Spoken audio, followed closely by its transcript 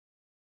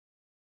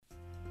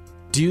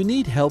Do you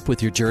need help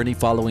with your journey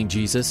following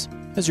Jesus?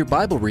 Has your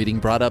Bible reading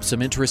brought up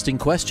some interesting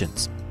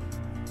questions?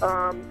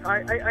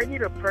 I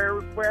need a prayer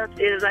request.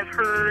 I've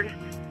heard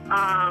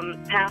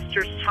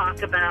pastors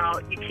talk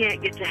about you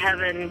can't get to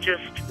heaven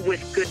just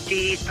with good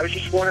deeds. I was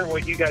just wondering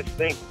what you guys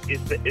think.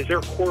 Is there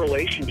a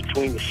correlation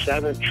between the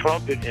seventh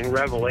trumpet in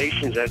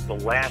Revelations as the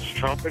last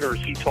trumpet, or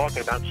is he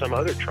talking about some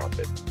other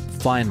trumpet?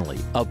 Finally,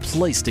 a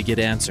place to get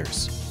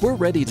answers. We're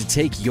ready to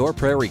take your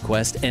prayer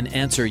request and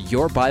answer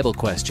your Bible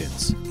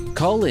questions.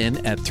 Call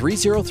in at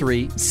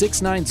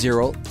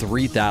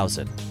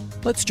 303-690-3000.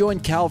 Let's join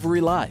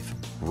Calvary Live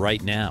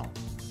right now.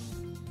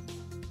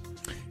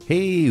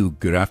 Hey,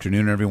 good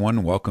afternoon,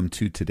 everyone. Welcome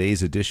to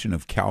today's edition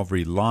of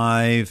Calvary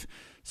Live.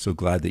 So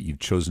glad that you've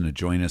chosen to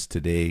join us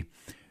today.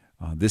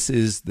 This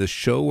is the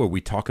show where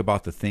we talk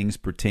about the things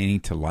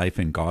pertaining to life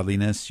and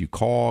godliness. You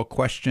call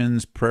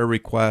questions, prayer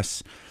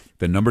requests.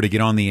 The number to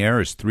get on the air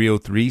is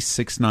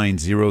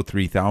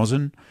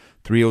 303-690-3000,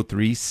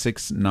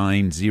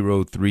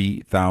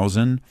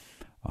 303-690-3000.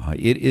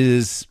 It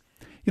is,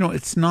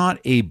 it's not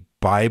a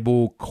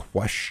Bible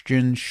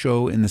question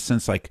show in the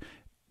sense like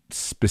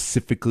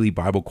specifically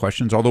Bible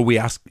questions, although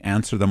we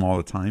answer them all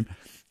the time.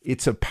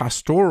 It's a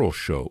pastoral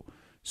show.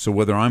 So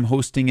whether I'm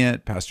hosting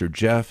it, Pastor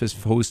Jeff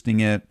is hosting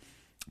it,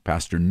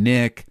 Pastor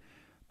Nick,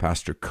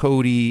 Pastor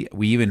Cody,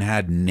 we even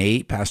had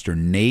Pastor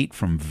Nate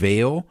from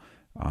Vail.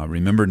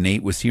 Remember,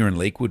 Nate was here in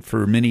Lakewood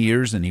for many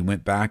years, and he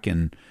went back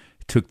and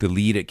took the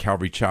lead at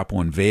Calvary Chapel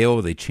in Vail.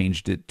 They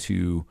changed it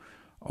to,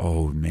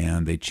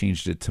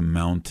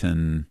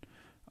 Mountain.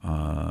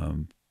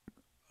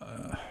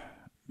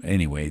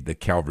 Anyway, the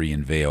Calvary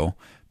in Vail,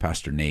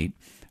 Pastor Nate.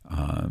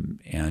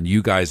 And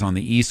you guys on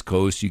the East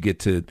Coast, you get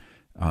to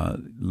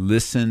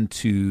listen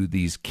to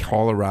these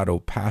Colorado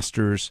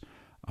pastors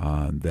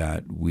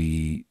that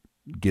we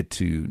get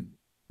to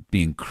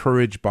be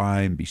encouraged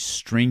by and be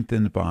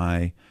strengthened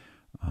by.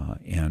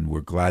 And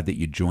we're glad that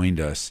you joined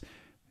us.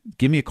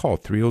 Give me a call,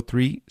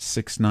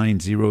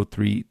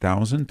 303-690-3000,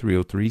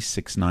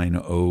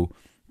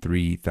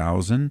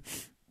 303-690-3000.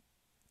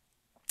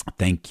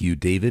 Thank you,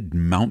 David.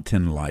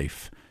 Mountain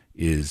Life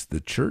is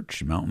the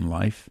church, Mountain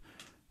Life.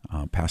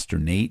 Pastor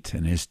Nate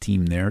and his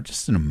team there,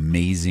 just an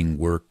amazing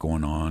work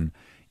going on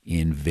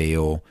in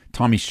Vail.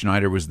 Tommy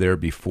Schneider was there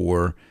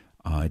before.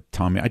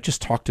 Tommy, I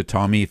just talked to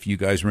Tommy, if you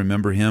guys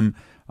remember him.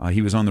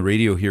 He was on the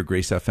radio here,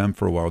 Grace FM,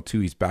 for a while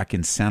too. He's back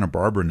in Santa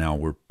Barbara now.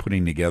 We're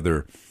putting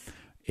together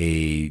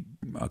a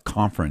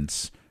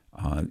conference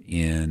up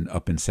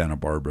in Santa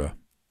Barbara,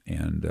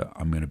 and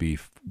I'm going to be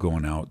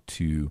going out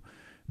to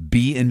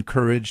be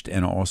encouraged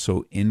and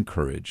also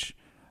encourage.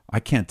 I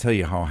can't tell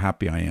you how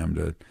happy I am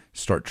to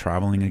start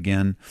traveling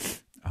again.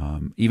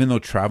 Even though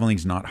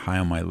traveling's not high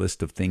on my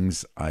list of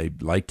things I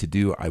like to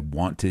do, I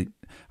want to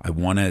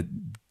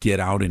get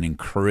out and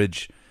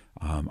encourage.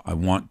 I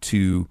want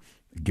to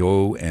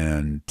go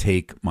and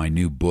take my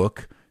new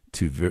book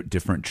to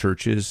different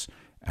churches,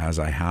 as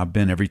I have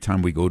been. Every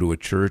time we go to a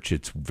church,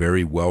 it's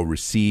very well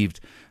received.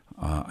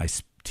 I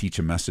teach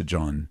a message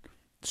on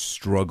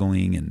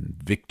struggling and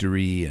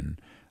victory, and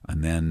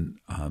then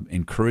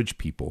encourage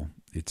people.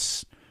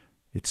 It's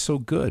so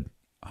good.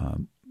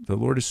 The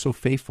Lord is so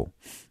faithful.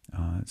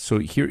 So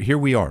here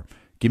we are.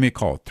 Give me a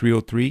call,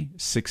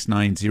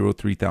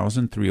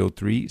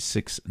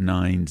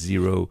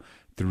 303-690-3000,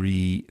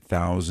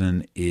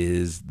 303-690-3000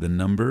 is the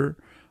number.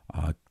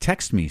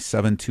 Text me,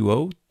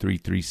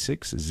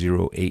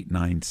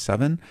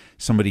 720-336-0897.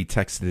 Somebody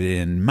texted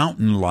in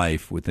Mountain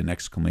Life with an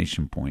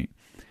exclamation point.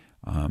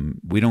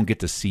 We don't get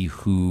to see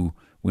we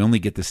only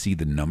get to see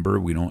the number.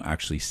 We don't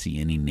actually see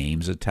any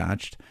names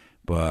attached,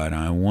 but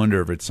I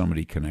wonder if it's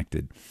somebody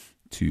connected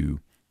to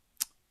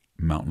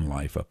Mountain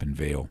Life up in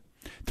Vail.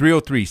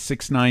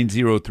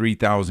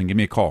 303-690-3000. Give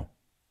me a call.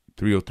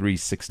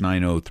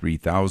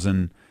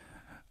 303-690-3000.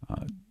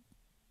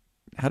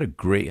 Had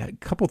a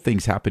couple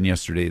things happen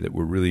yesterday that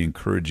were really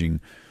encouraging.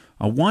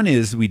 One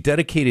is we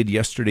dedicated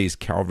yesterday's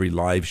Calvary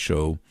Live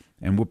show,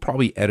 and we'll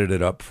probably edit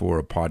it up for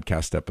a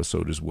podcast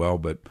episode as well,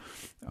 but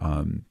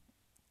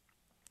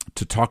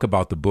to talk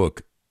about the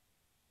book,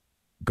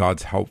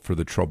 God's Help for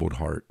the Troubled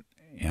Heart.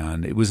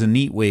 And it was a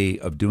neat way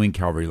of doing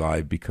Calvary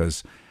Live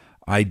because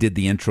I did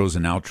the intros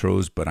and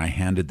outros, but I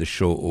handed the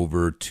show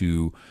over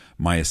to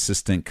my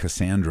assistant,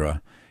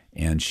 Cassandra,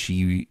 and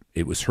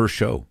it was her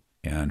show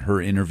and her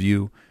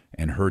interview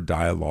and her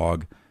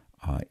dialogue,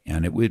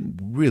 and it went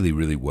really,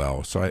 really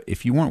well. So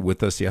if you weren't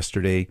with us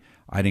yesterday,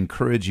 I'd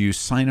encourage you,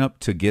 sign up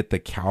to get the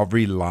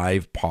Calvary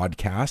Live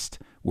podcast,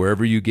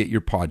 wherever you get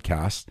your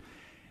podcast.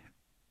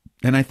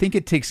 And I think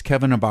it takes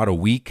Kevin about a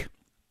week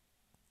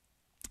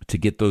to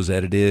get those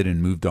edited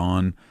and moved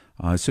on.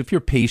 So if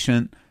you're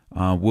patient,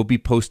 we'll be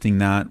posting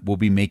that. We'll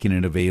be making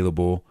it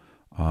available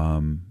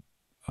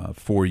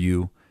for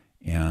you.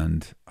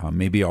 And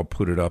maybe I'll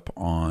put it up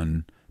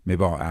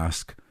maybe I'll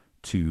ask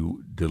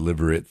to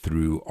deliver it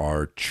through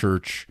our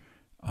church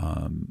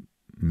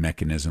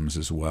mechanisms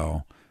as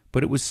well.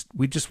 But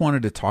we just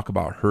wanted to talk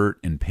about hurt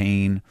and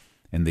pain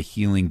and the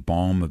healing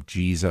balm of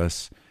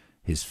Jesus,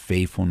 his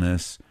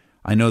faithfulness.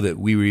 I know that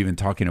we were even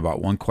talking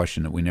about one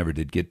question that we never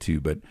did get to,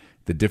 but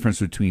the difference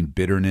between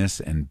bitterness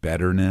and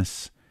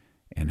betterness,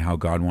 and how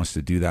God wants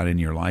to do that in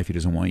your life. He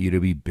doesn't want you to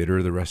be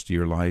bitter the rest of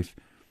your life.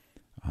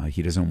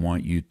 He doesn't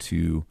want you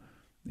to,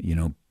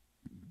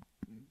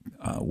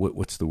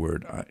 what's the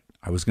word?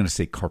 I was going to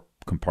say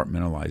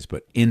compartmentalize,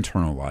 but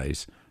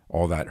internalize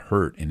all that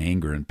hurt and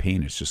anger and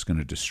pain. It's just going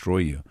to destroy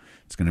you.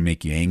 It's going to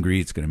make you angry.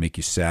 It's going to make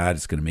you sad.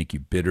 It's going to make you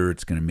bitter.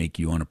 It's going to make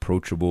you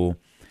unapproachable.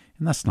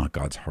 And that's not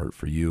God's heart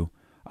for you.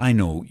 I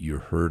know you're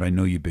hurt. I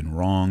know you've been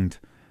wronged.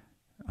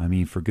 I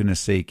mean, for goodness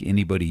sake,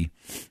 anybody,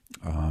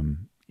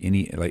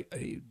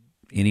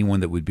 anyone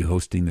that would be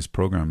hosting this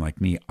program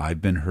like me,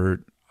 I've been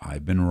hurt.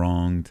 I've been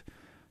wronged.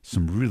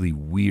 Some really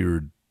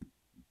weird,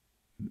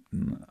 I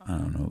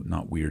don't know,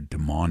 not weird,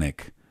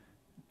 demonic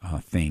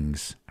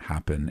things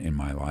happen in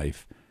my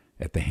life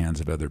at the hands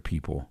of other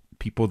people.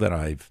 People that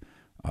I've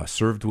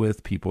served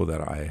with, people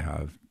that I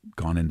have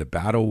gone into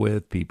battle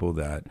with, people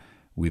that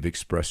we've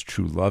expressed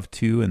true love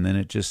to, and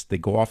then they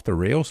go off the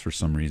rails for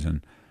some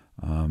reason.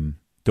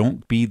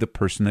 Don't be the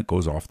person that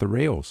goes off the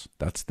rails.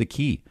 That's the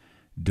key.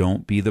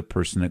 Don't be the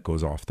person that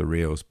goes off the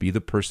rails. Be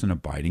the person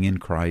abiding in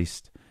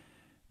Christ.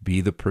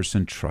 Be the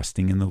person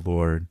trusting in the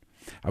Lord.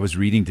 I was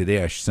reading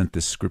today, I sent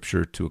this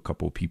scripture to a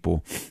couple of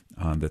people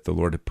that the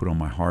Lord had put on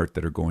my heart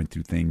that are going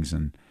through things,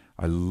 and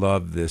I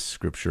love this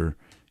scripture.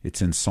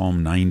 It's in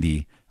Psalm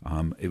 90.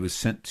 It was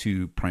sent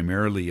to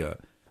primarily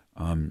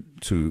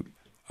to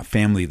a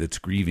family that's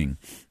grieving.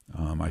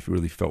 I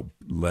really felt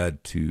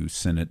led to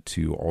send it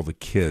to all the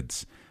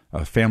kids.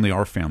 Our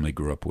family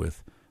grew up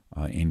with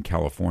in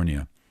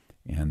California,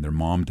 and their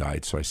mom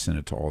died, so I sent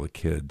it to all the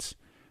kids.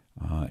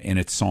 And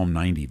it's Psalm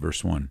 90,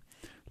 verse 1.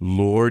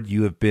 Lord,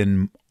 you have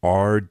been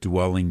our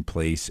dwelling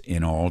place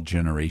in all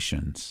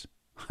generations.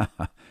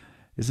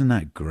 Isn't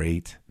that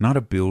great? Not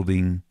a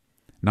building,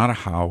 not a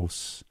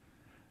house,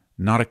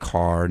 not a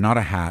car, not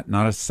a hat,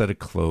 not a set of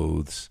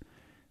clothes,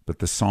 but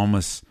the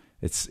psalmist,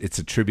 it's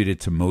attributed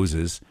to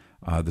Moses.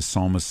 The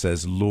psalmist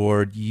says,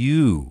 Lord,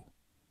 you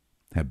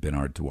have been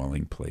our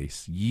dwelling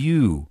place.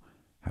 You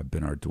have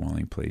been our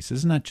dwelling place.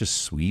 Isn't that just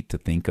sweet to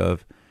think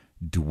of?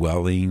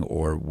 Dwelling,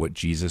 or what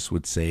Jesus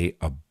would say,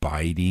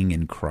 abiding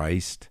in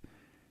Christ.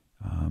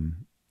 I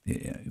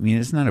mean,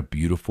 isn't that a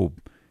beautiful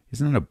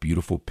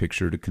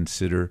picture to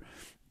consider?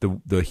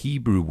 The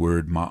Hebrew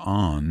word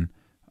ma'an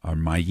or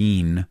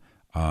ma'in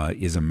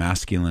is a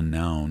masculine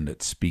noun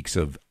that speaks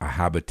of a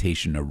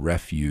habitation, a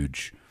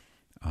refuge.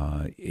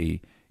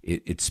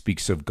 It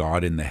speaks of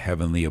God in the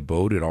heavenly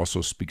abode. It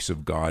also speaks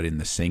of God in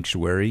the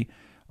sanctuary,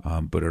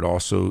 but it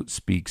also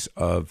speaks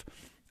of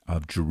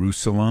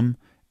Jerusalem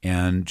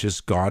and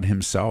just God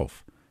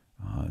himself.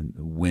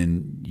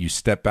 When you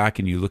step back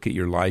and you look at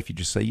your life, you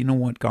just say, you know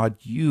what, God,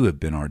 you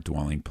have been our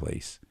dwelling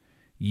place.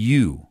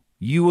 You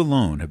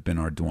alone have been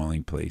our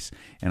dwelling place.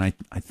 And I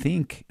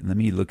think, let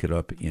me look it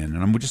up and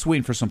I'm just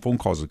waiting for some phone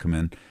calls to come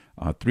in,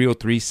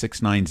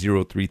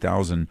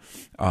 303-690-3000.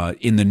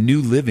 In the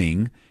New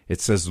Living, it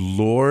says,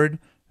 Lord,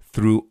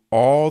 through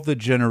all the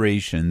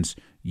generations,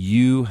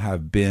 you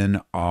have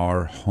been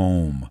our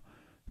home.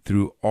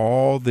 Through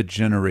all the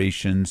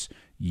generations,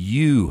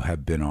 you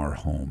have been our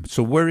home.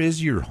 So where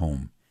is your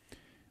home?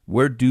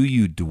 Where do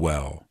you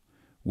dwell?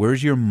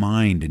 Where's your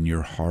mind and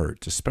your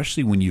heart,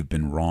 especially when you've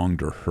been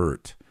wronged or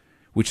hurt?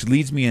 Which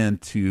leads me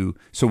into,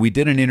 so we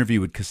did an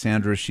interview with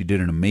Cassandra. She did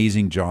an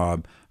amazing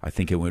job. I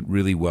think it went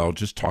really well,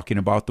 just talking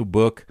about the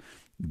book,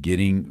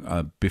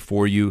 getting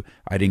before you.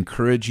 I'd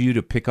encourage you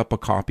to pick up a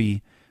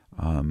copy.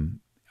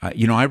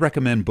 I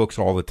recommend books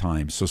all the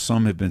time. So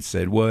some have been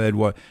said, well, Ed,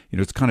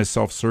 it's kind of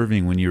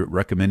self-serving when you're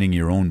recommending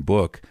your own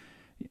book.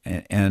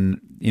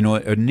 And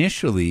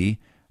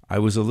initially I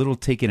was a little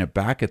taken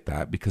aback at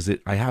that because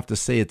I have to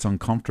say it's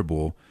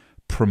uncomfortable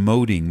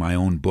promoting my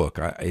own book.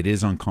 It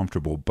is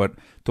uncomfortable, but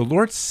the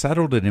Lord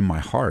settled it in my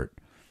heart.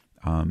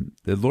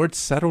 The Lord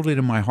settled it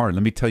in my heart.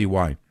 Let me tell you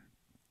why.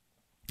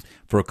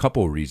 For a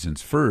couple of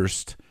reasons.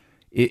 First,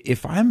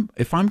 if I'm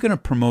going to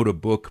promote a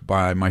book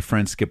by my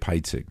friend Skip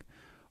Heitzig,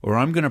 or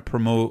I'm going to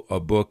promote a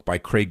book by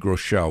Craig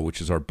Groeschel,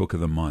 which is our book of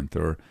the month,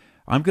 or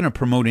I'm going to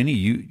promote any,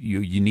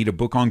 you need a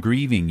book on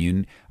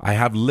grieving. I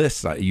have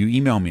lists. You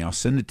email me, I'll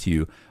send it to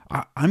you.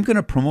 I'm going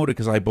to promote it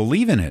because I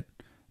believe in it,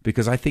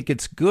 because I think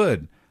it's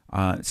good.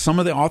 Some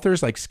of the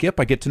authors like Skip,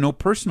 I get to know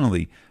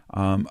personally.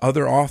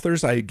 Other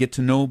authors I get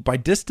to know by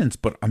distance,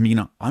 but I'm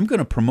going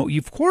to promote you.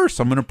 Of course,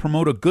 I'm going to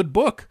promote a good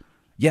book.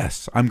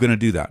 Yes, I'm going to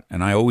do that.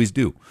 And I always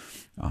do.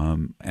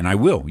 And I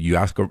will. You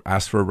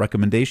ask for a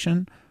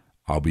recommendation,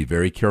 I'll be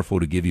very careful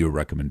to give you a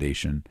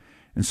recommendation.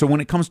 And so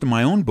when it comes to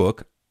my own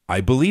book,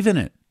 I believe in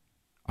it.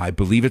 I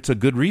believe it's a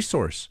good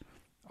resource.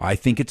 I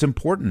think it's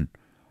important.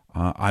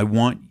 I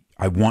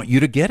want you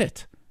to get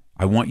it.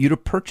 I want you to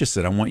purchase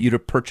it. I want you to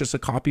purchase a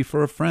copy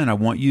for a friend. I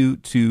want you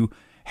to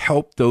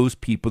help those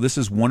people. This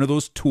is one of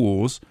those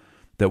tools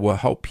that will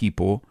help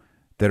people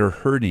that are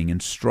hurting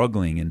and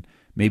struggling and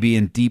maybe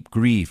in deep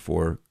grief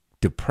or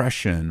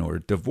depression or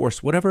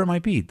divorce, whatever it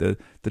might be. The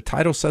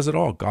title says it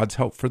all. God's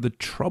help for the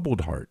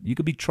troubled heart. You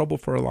could be troubled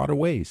for a lot of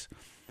ways.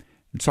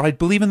 And so I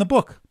believe in the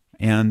book.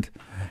 And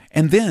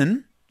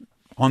then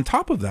on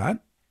top of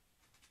that,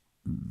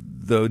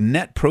 the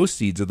net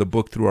proceeds of the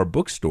book through our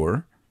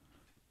bookstore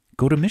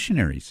go to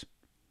missionaries.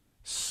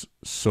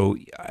 So,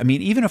 I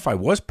mean, even if I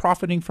was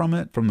profiting from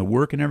it, from the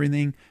work and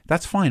everything,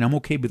 that's fine. I'm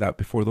okay with that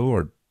before the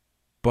Lord.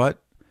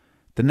 But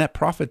the net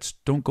profits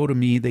don't go to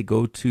me. They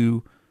go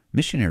to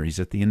missionaries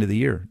at the end of the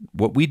year.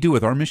 What we do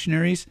with our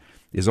missionaries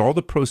is all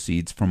the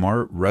proceeds from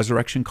our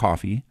Resurrection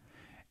Coffee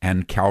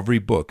and Calvary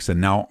Books,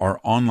 and now our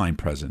online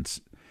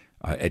presence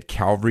at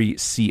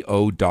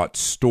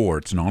calvaryco.store.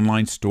 It's an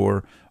online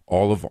store.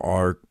 All of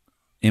our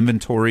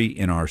inventory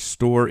in our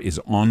store is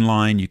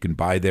online. You can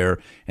buy there,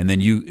 and then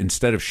you,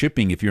 instead of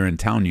shipping, if you're in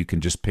town, you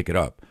can just pick it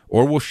up,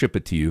 or we'll ship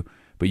it to you,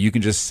 but you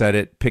can just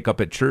pick up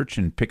at church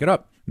and pick it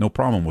up. No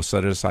problem. We'll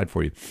set it aside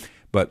for you.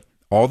 But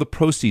all the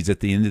proceeds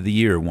at the end of the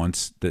year,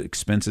 once the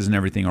expenses and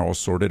everything are all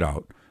sorted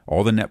out,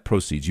 all the net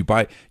proceeds, you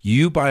buy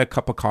a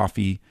cup of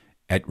coffee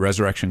at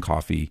Resurrection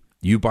Coffee,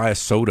 you buy a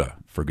soda,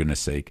 for goodness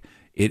sake,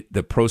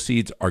 the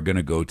proceeds are going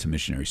to go to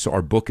missionaries. So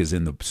our book is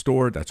in the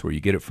store. That's where you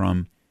get it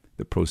from.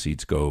 The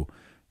proceeds go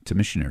to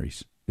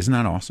missionaries. Isn't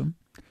that awesome?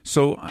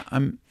 So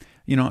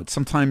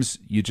sometimes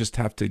you just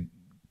have to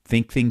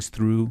think things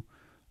through.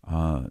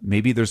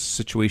 Maybe there's a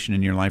situation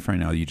in your life right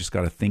now. You just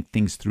got to think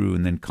things through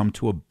and then come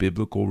to a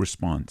biblical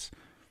response.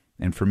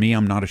 And for me,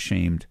 I'm not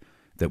ashamed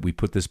that we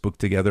put this book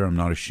together. I'm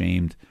not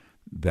ashamed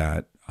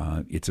that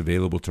it's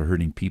available to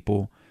hurting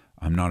people.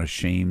 I'm not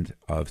ashamed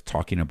of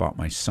talking about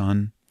my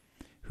son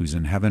who's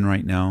in heaven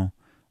right now,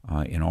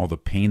 and all the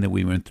pain that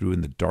we went through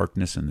and the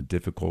darkness and the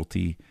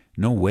difficulty.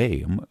 No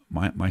way.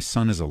 My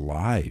son is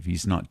alive.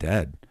 He's not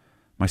dead.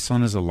 My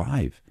son is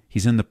alive.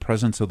 He's in the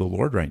presence of the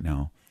Lord right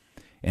now.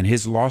 And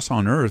his loss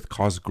on earth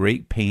caused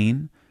great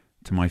pain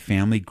to my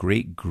family,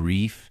 great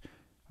grief.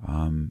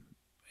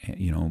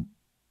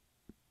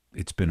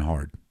 It's been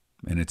hard,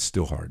 and it's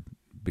still hard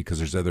because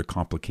there's other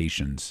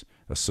complications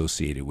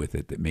associated with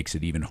it that makes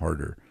it even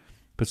harder.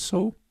 But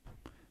so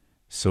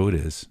it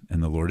is,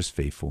 and the Lord is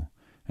faithful.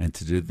 And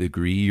to the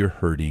degree you're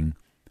hurting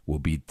will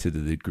be to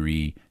the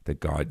degree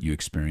that you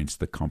experience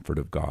the comfort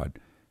of God.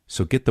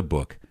 So get the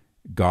book,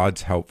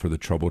 God's Help for the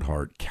Troubled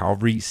Heart.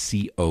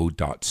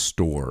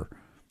 calvaryco.store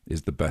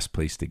is the best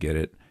place to get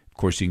it. Of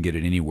course, you can get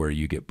it anywhere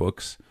you get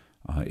books.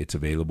 It's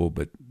available,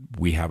 but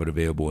we have it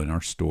available in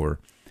our store.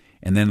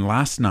 And then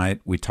last night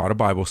we taught a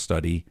Bible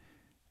study,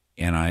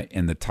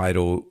 and the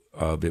title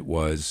of it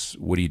was,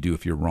 What Do You Do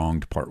If You're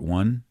Wronged, Part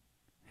 1.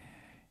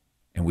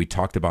 And we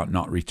talked about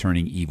not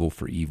returning evil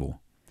for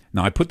evil.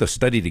 Now, I put the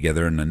study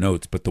together in the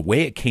notes, but the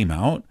way it came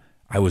out,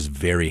 I was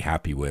very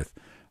happy with.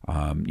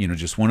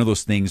 Just one of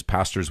those things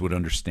pastors would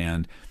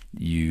understand.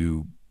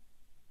 You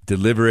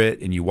deliver it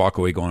and you walk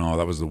away going, oh,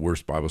 that was the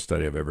worst Bible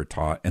study I've ever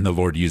taught, and the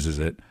Lord uses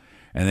it.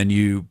 And then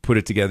you put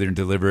it together and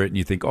deliver it, and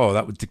you think, oh,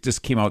 that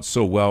just came out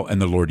so well,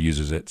 and the Lord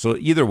uses it. So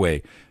either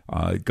way,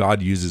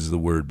 God uses the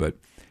word, but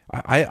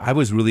I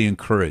was really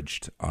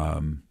encouraged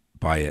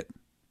by it,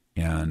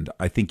 and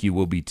I think you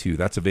will be too.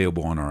 That's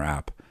available on our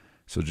app.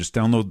 So just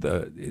download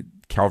the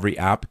Calvary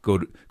app, go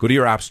to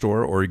your app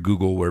store or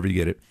Google, wherever you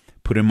get it,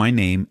 put in my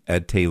name,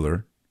 Ed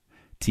Taylor,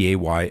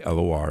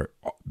 Taylor,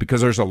 because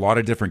there's a lot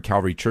of different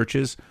Calvary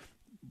churches.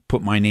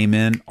 Put my name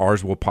in,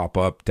 ours will pop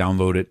up,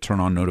 download it,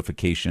 turn on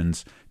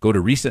notifications, go to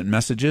recent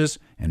messages,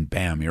 and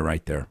bam, you're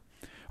right there.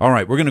 All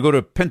right, we're going to go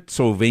to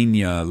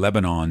Pennsylvania,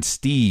 Lebanon.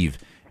 Steve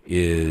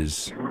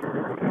is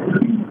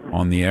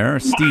on the air.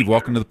 Steve,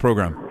 welcome to the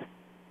program.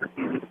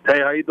 Hey,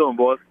 how you doing,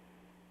 boss?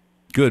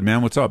 Good,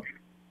 man. What's up?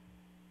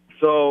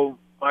 So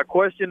my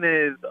question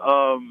is,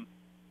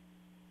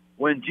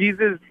 when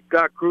Jesus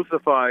got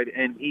crucified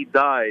and he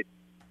died,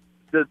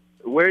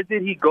 where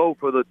did he go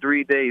for the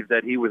 3 days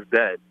that he was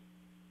dead?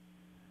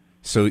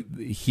 So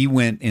he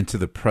went into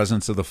the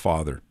presence of the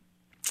Father,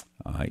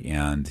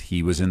 and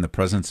he was in the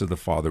presence of the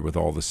Father with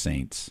all the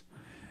saints.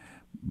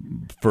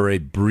 For a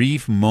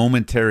brief,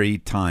 momentary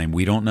time,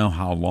 we don't know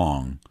how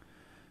long,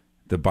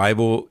 the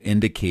Bible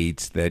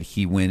indicates that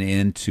he went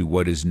into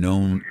what is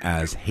known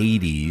as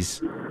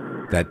Hades,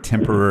 that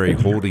temporary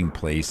holding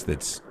place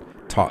that's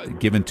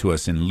given to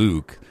us in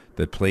Luke,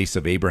 the place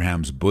of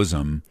Abraham's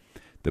bosom,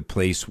 the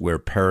place where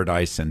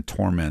paradise and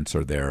torments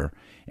are there.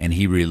 And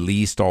he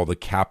released all the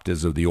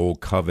captives of the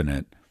old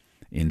covenant.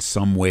 In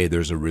some way,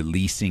 there's a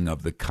releasing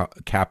of the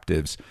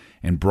captives,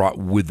 and brought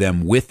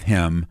them with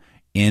him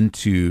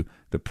into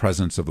the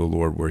presence of the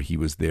Lord, where he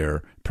was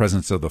there,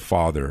 presence of the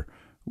Father,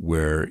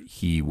 where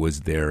he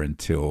was there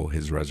until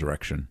his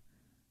resurrection.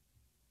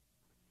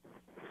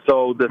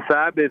 So the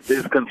Sabbath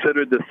is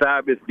considered the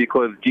Sabbath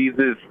because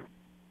Jesus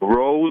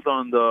rose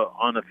on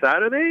a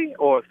Saturday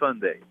or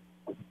Sunday?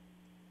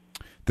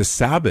 The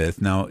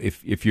Sabbath, now,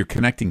 if you're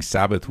connecting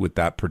Sabbath with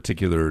that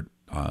particular,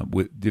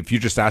 if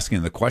you're just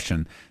asking the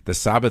question, the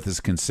Sabbath is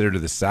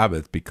considered the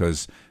Sabbath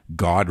because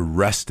God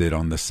rested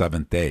on the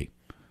seventh day.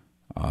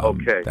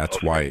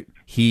 That's why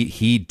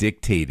he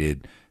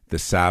dictated the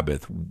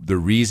Sabbath. The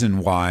reason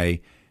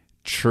why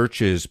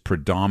churches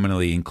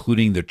predominantly,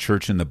 including the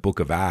church in the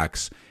book of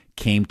Acts,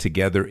 came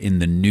together in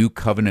the new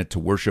covenant to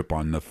worship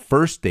on the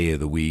first day of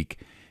the week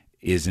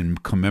is in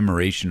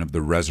commemoration of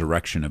the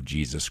resurrection of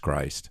Jesus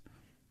Christ.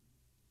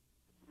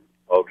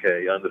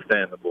 Okay,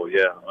 understandable.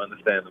 Yeah,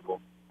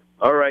 understandable.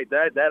 All right,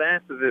 that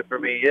answers it for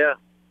me. Yeah.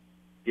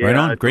 Right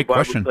on. I Great do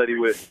Bible question. Study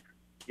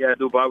I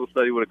do Bible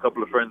study with a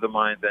couple of friends of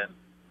mine, and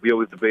we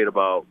always debate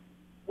about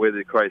where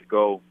did Christ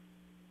go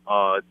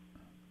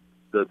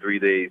the 3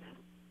 days.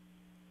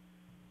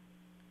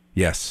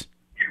 Yes.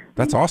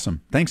 That's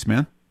awesome. Thanks,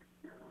 man.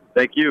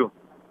 Thank you.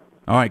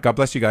 All right. God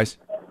bless you guys.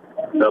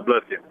 God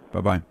bless you.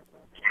 Bye-bye.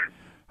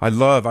 I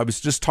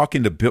was just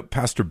talking to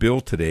Pastor Bill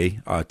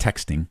today,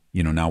 texting.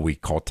 Now we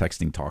call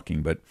texting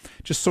talking, but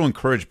just so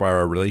encouraged by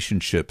our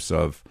relationships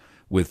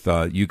with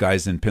you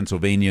guys in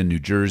Pennsylvania, New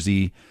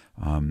Jersey,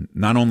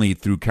 not only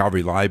through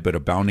Calvary Live, but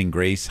Abounding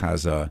Grace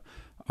has a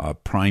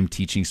prime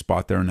teaching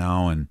spot there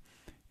now, and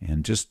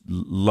just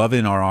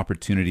loving our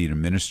opportunity to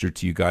minister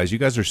to you guys. You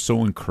guys are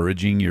so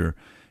encouraging. You're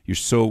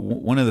so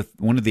one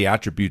of the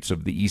attributes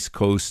of the East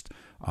Coast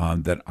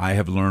that I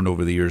have learned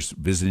over the years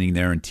visiting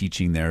there and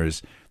teaching there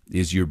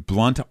is your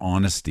blunt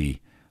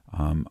honesty.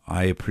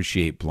 I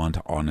appreciate blunt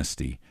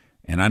honesty.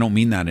 And I don't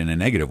mean that in a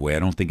negative way. I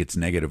don't think it's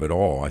negative at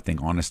all. I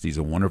think honesty is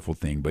a wonderful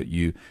thing. But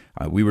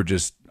we were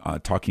just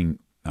talking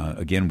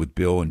again with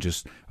Bill and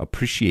just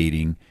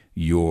appreciating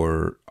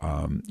your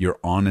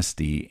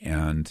honesty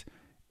and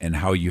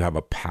how you have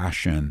a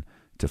passion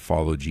to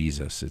follow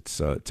Jesus. It's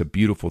a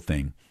beautiful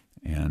thing,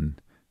 and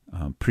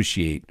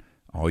appreciate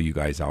all you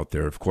guys out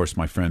there. Of course,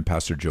 my friend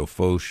Pastor Joe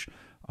Foch.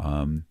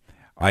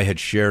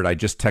 I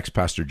just text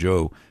Pastor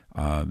Joe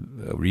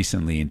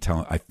recently and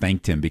I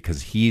thanked him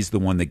because he's the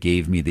one that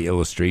gave me the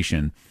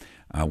illustration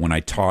when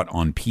I taught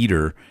on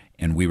Peter,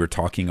 and we were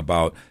talking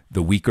about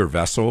the weaker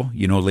vessel.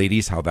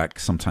 Ladies, how that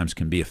sometimes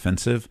can be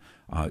offensive.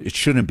 It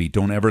shouldn't be.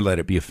 Don't ever let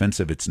it be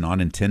offensive. It's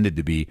not intended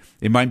to be.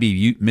 It might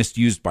be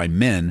misused by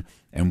men,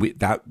 and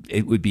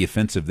it would be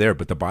offensive there.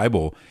 But the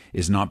Bible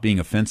is not being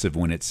offensive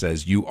when it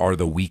says you are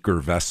the weaker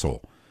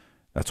vessel.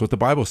 That's what the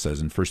Bible says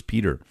in 1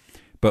 Peter.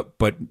 But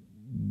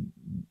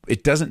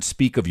it doesn't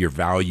speak of your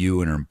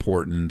value and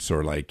importance,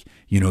 or like,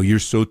 you're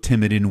so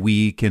timid and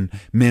weak and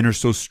men are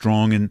so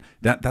strong, and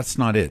that's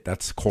not it.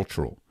 That's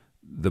cultural.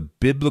 The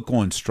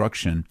biblical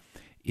instruction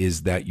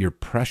is that you're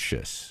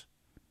precious,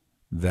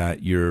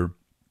 that you're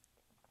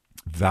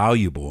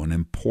valuable and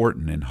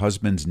important, and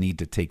husbands need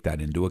to take that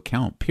into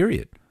account.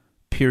 Period.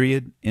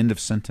 End of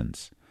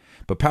sentence.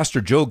 But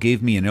Pastor Joe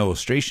gave me an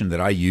illustration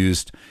that I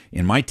used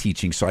in my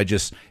teaching, so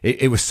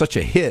it was such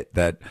a hit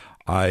that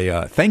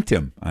I thanked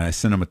him. I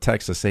sent him a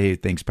text. I say, hey,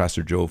 thanks,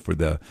 Pastor Joe, for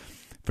the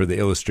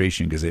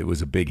illustration, because it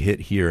was a big hit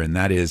here, and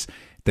that is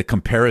the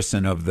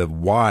comparison of the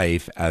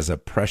wife as a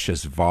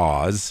precious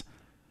vase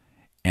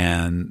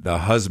and the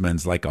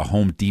husband's like a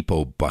Home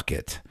Depot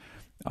bucket,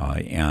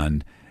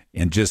 and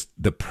just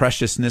the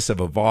preciousness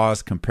of a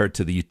vase compared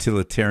to the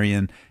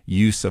utilitarian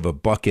use of a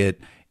bucket.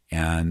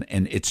 And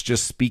it's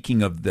just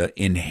speaking of the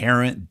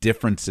inherent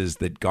differences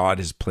that God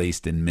has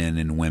placed in men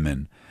and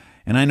women.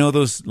 And I know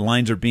those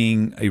lines are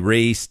being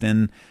erased,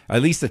 and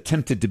at least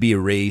attempted to be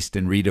erased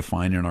and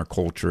redefined in our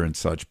culture and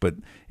such. But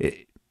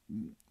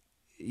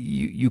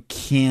you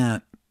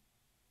can't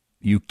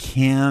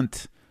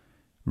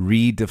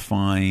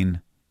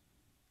redefine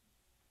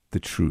the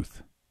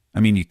truth. I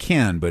mean, you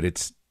can,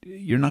 but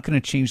you're not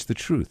going to change the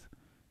truth.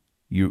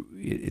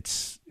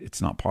 It's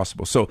not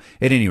possible. So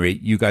at any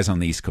rate, you guys on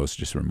the East Coast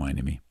just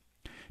reminded me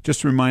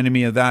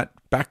of that.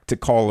 Back to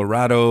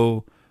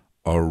Colorado,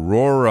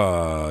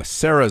 Aurora.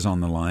 Sarah's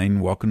on the line.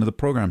 Welcome to the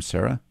program,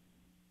 Sarah.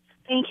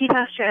 Thank you,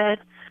 Pastor Ed.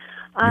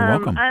 You're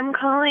welcome. I'm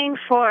calling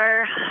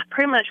for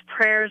pretty much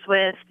prayers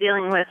with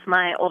dealing with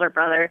my older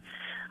brother.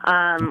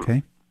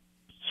 Okay.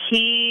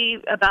 He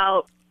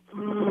about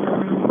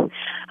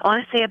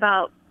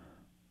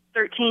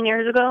 13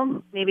 years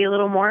ago, maybe a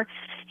little more,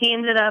 he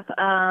ended up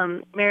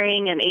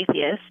marrying an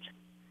atheist.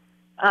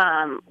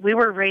 We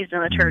were raised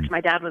in the church.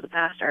 My dad was a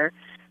pastor.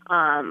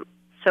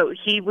 So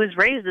he was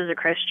raised as a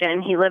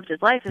Christian. He lived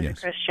his life as a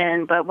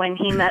Christian. But when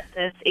he met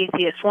this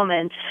atheist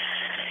woman,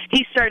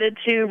 he started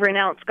to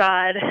renounce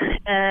God.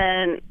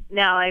 And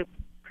now I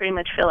pretty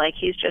much feel like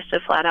he's just a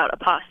flat-out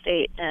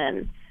apostate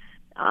and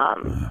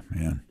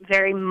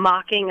very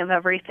mocking of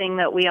everything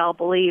that we all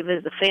believe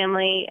as a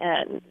family,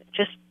 and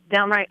just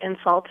downright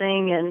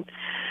insulting and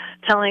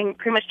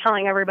pretty much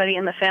telling everybody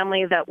in the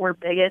family that we're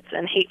bigots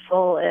and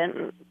hateful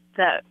and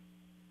that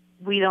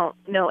we don't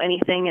know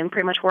anything, and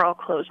pretty much we're all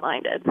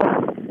closed-minded.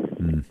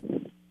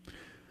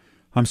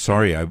 I'm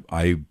sorry.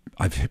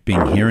 I've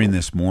been hearing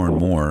this more and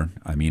more.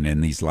 I mean,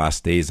 in these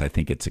last days, I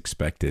think it's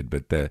expected.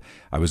 But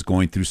I was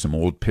going through some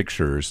old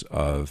pictures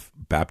of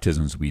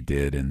baptisms we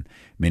did, and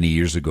many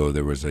years ago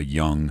there was a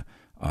young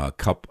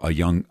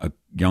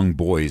young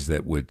boys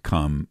that would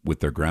come with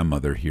their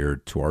grandmother here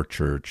to our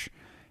church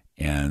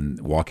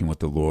and walking with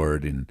the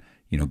Lord, and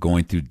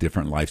going through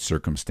different life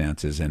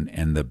circumstances,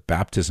 and the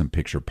baptism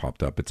picture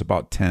popped up. It's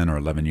about 10 or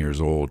 11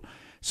 years old.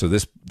 So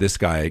this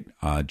guy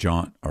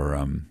John,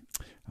 or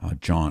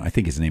John, I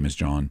think his name is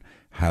John,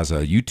 has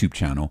a YouTube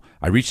channel.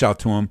 I reached out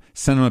to him,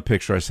 sent him a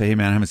picture. I say, hey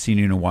man, I haven't seen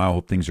you in a while.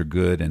 Hope things are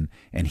good.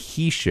 And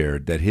he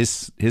shared that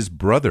his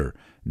brother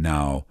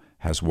now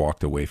has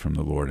walked away from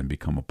the Lord and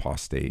become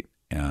apostate.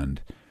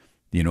 And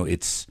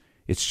it's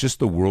just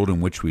the world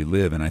in which we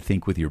live. And I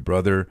think with your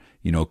brother,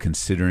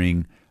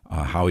 considering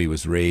how he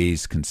was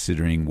raised,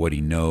 considering what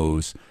he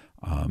knows,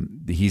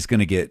 he's going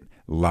to get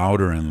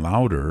louder and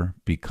louder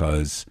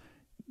because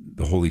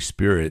the Holy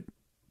Spirit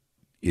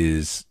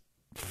is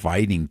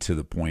fighting to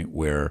the point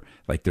where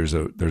like there's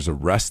a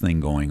wrestling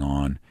going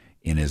on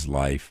in his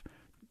life,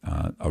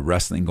 a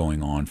wrestling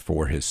going on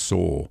for his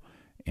soul.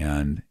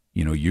 And,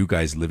 you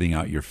guys living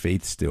out your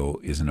faith still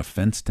is an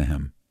offense to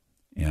him.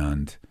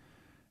 And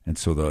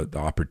so the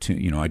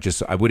opportunity,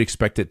 I would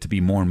expect it to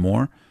be more and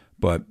more,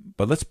 but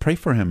let's pray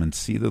for him and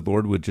see the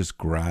Lord would just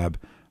grab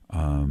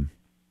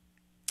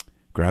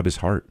his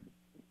heart.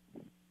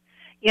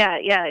 Yeah.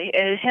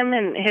 Him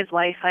and his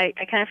wife, I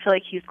kind of feel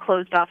like he's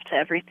closed off to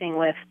everything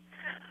with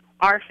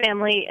our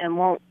family and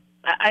won't.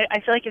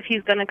 I feel like if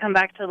he's going to come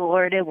back to the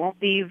Lord, it won't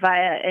be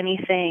via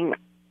anything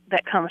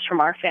that comes from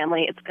our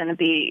family. It's going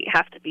to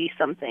have to be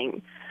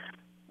something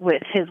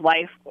with his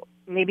wife,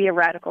 maybe a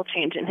radical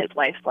change in his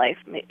wife's life.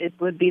 It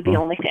would be the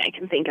only thing I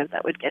can think of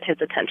that would get his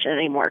attention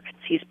anymore because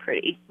he's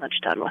pretty much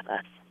done with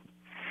us.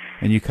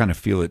 And you kind of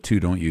feel it too,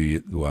 don't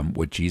you?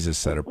 What Jesus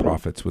said, a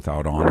prophet's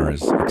without honor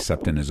is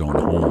except in his own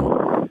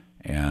home.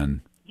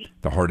 And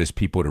the hardest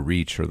people to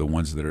reach are the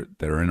ones that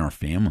are in our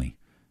family.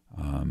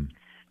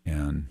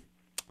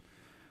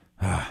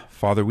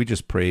 Father, we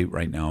just pray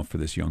right now for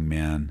this young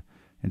man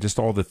and just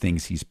all the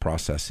things he's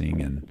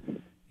processing.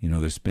 And,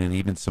 there's been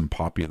even some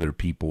popular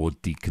people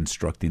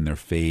deconstructing their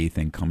faith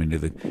and coming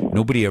to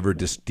nobody ever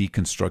just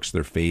deconstructs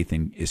their faith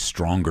and is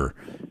stronger.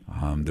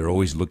 They're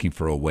always looking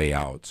for a way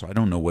out. So I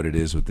don't know what it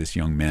is with this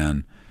young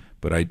man,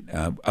 but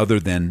other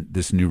than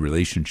this new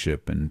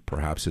relationship and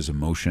perhaps his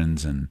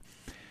emotions and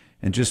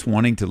just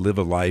wanting to live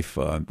a life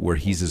where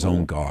he's his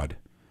own God.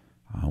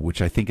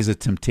 Which I think is a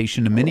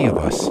temptation to many of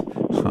us,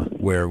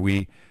 where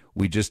we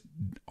just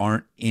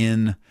aren't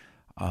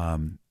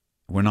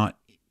we're not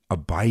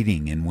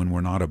abiding, and when we're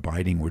not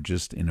abiding, we're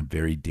just in a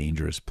very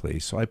dangerous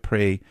place. So I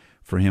pray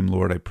for him,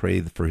 Lord. I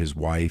pray for his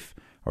wife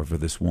or for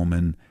this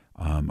woman.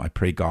 I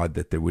pray, God,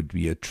 that there would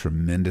be a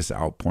tremendous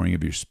outpouring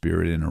of your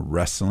Spirit and a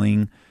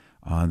wrestling,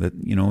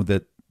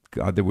 that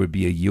God, there would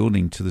be a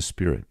yielding to the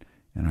Spirit.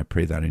 And I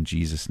pray that in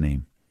Jesus'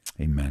 name,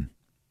 amen.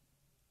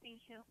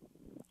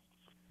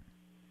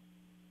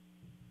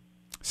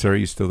 Sarah,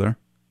 you still there?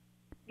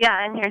 Yeah,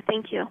 I'm here.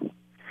 Thank you.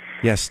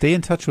 Yeah, stay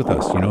in touch with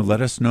us.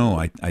 Let us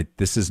know.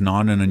 This is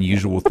not an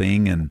unusual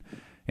thing, and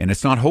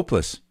it's not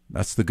hopeless.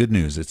 That's the good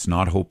news. It's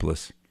not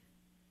hopeless.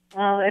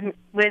 Well, and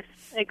with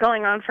it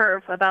going on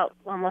for about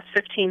almost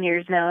 15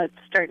 years now, it's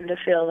starting to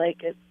feel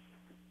like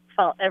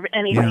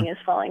anything is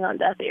falling on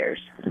deaf ears.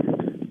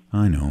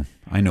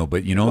 I know,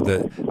 but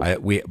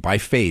we by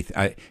faith,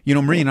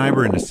 Marie and I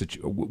were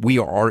we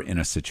are in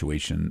a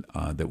situation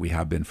that we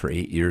have been for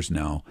 8 years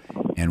now,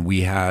 and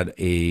we had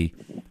a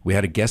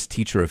guest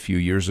teacher a few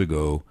years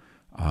ago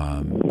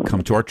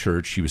come to our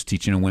church. She was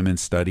teaching a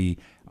women's study.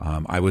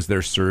 I was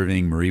there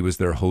serving. Marie was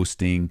there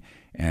hosting,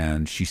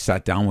 and she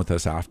sat down with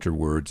us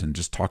afterwards and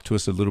just talked to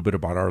us a little bit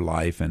about our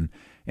life and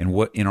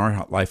what in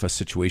our life a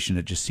situation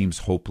that just seems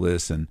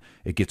hopeless and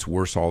it gets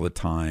worse all the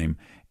time.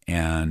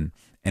 And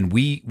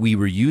we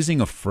were using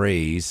a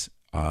phrase,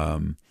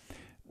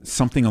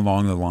 something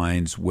along the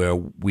lines where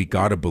we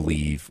got to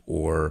believe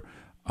or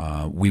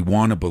we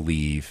want to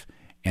believe,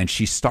 and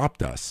she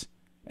stopped us.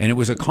 And it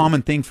was a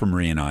common thing for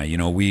Marie and I.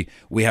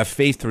 We have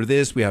faith for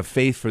this, we have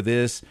faith for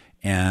this,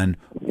 and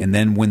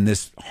then when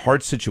this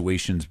hard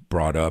situation's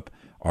brought up,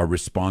 our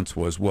response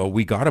was, well,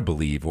 we got to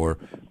believe, or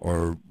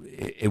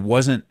it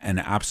wasn't an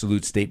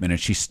absolute statement, and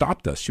she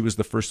stopped us. She was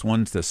the first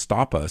one to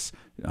stop us.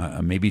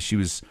 Maybe she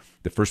was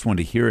the first one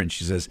to hear it, and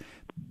she says,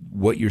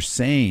 what you're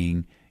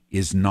saying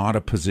is not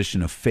a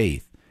position of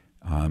faith.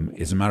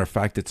 As a matter of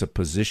fact, it's a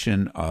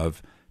position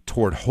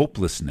toward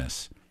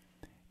hopelessness.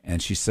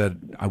 And she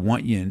said, I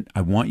want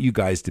you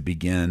guys to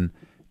begin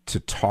to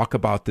talk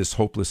about this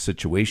hopeless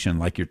situation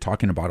like you're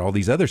talking about all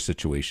these other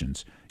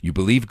situations. You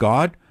believe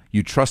God,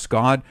 you trust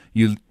God,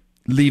 you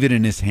leave it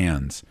in his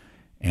hands.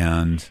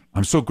 And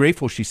I'm so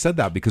grateful she said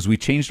that, because we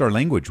changed our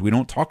language. We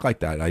don't talk like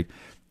that.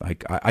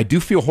 I do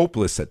feel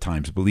hopeless at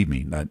times, believe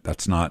me.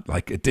 That's not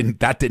like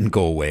that didn't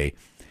go away.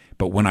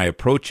 But when I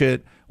approach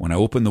it, when I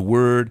open the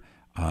Word,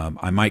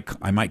 I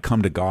might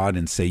come to God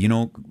and say,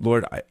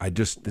 Lord,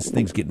 this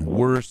thing's getting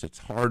worse. It's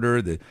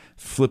harder. The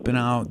flipping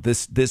out,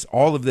 this,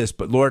 all of this.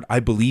 But Lord, I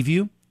believe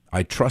you.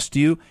 I trust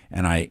you,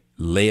 and I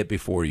lay it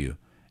before you.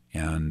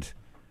 And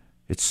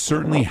it's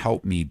certainly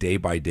helped me day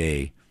by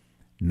day,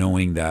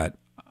 knowing that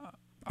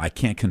I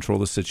can't control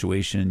the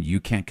situation. You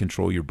can't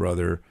control your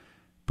brother,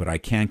 but I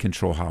can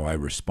control how I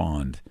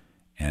respond,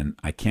 and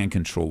I can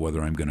control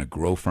whether I'm going to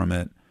grow from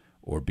it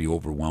or be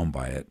overwhelmed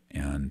by it.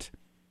 And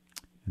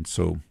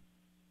so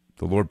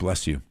the Lord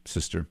bless you,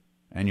 sister,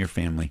 and your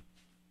family.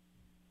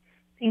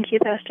 Thank you,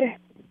 Pastor.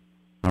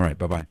 All right,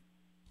 bye-bye.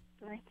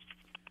 Bye.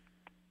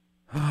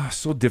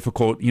 So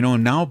difficult.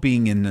 Now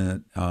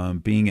being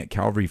being at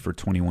Calvary for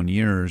 21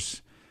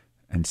 years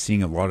and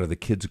seeing a lot of the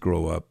kids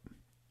grow up,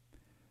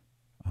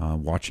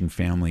 watching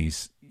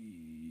families,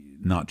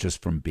 not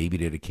just from baby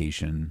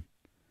dedication,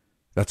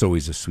 that's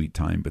always a sweet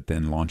time, but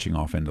then launching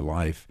off into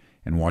life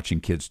and watching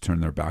kids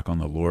turn their back on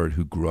the Lord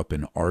who grew up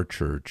in our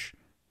church,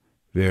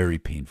 very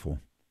painful.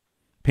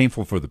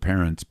 Painful for the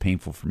parents,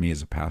 painful for me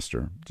as a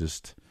pastor.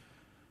 Just,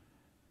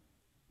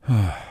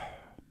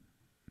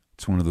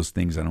 it's one of those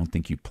things I don't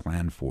think you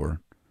plan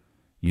for.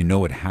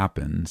 It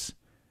happens.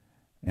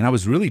 And I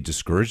was really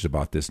discouraged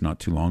about this not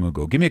too long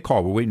ago. Give me a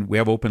call. We're waiting. We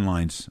have open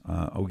lines.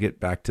 I'll get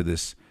back to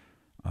this.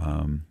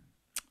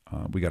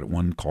 We got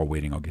one call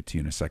waiting. I'll get to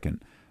you in a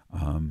second.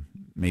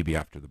 Maybe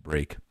after the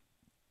break,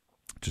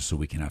 just so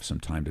we can have some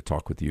time to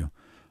talk with you.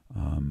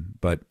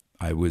 But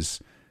I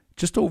was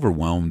just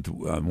overwhelmed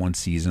one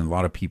season. A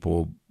lot of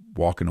people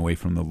walking away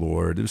from the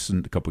Lord. This was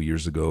a couple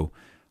years ago.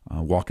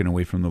 Walking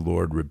away from the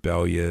Lord,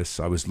 rebellious.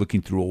 I was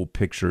looking through old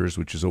pictures,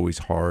 which is always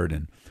hard,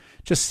 and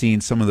just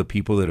seeing some of the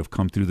people that have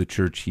come through the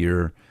church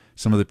here,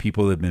 some of the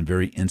people that have been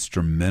very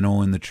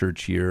instrumental in the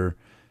church here,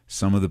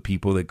 some of the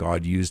people that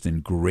God used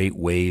in great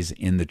ways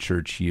in the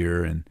church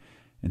here, and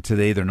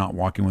today they're not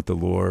walking with the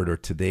Lord, or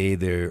today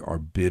they are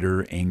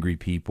bitter, angry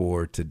people,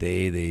 or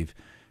today they've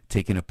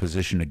taken a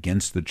position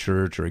against the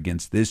church or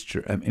against this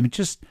church. I mean,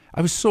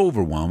 I was so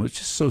overwhelmed. It's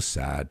just so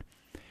sad.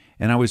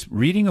 And I was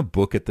reading a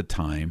book at the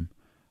time.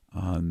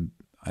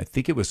 I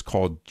think it was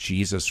called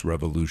Jesus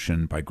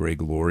Revolution by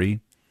Greg Laurie.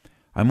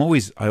 I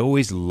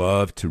always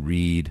love to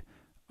read.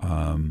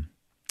 I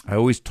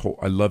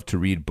love to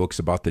read books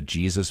about the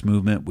Jesus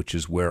movement, which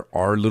is where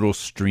our little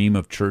stream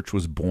of church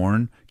was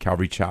born,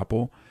 Calvary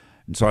Chapel.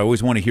 And so I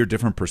always want to hear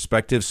different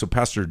perspectives. So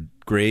Pastor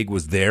Greg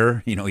was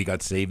there. He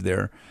got saved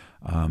there,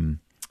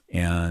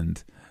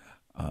 and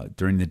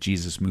during the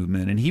Jesus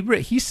movement, and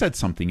he said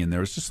something in there.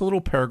 It was just a little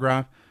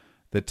paragraph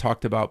that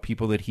talked about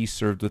people that he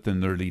served with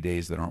in the early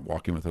days that aren't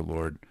walking with the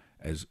Lord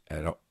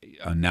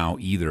now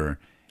either.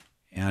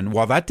 And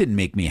while that didn't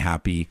make me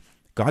happy,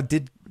 God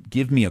did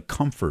give me a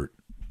comfort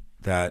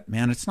that,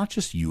 man, it's not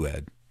just you,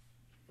 Ed.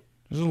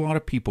 There's a lot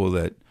of people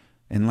that,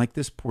 and like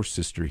this poor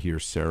sister here,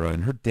 Sarah,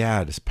 and her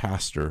dad, as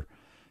pastor,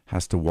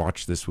 has to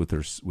watch this with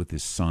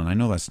his son. I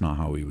know that's not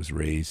how he was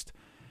raised,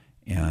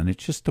 and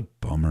it's just a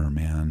bummer,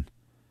 man.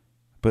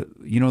 But,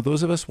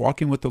 those of us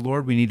walking with the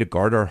Lord, we need to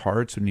guard our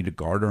hearts. We need to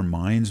guard our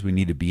minds. We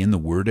need to be in the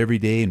Word every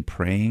day and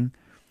praying,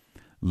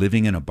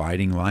 living an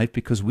abiding life,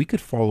 because we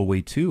could fall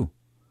away too.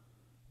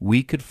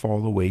 We could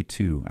fall away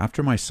too.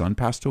 After my son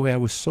passed away, I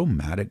was so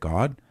mad at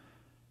God.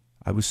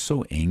 I was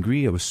so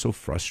angry. I was so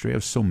frustrated. I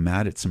was so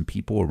mad at some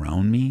people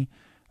around me.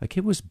 Like,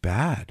 it was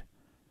bad.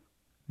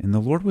 And the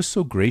Lord was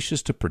so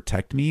gracious to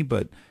protect me.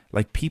 But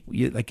if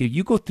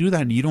you go through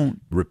that and you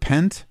don't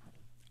repent,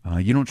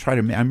 you don't try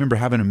to. I remember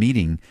having a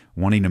meeting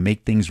wanting to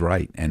make things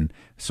right, and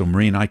so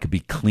Marie and I could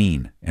be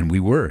clean, and we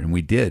were, and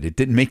we did. It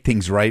didn't make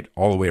things right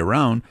all the way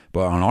around,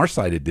 but on our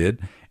side it did.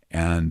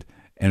 And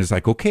it's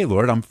like, okay,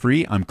 Lord, I'm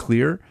free, I'm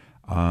clear.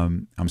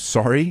 I'm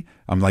sorry.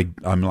 Oh,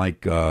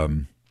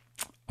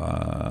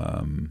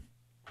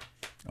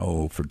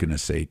 for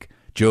goodness sake,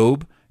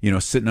 Job,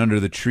 sitting under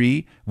the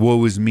tree,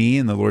 woe is me.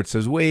 And the Lord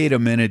says, wait a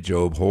minute,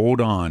 Job,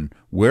 hold on.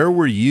 Where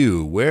were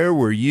you? Where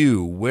were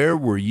you? Where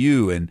were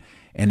you?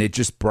 And it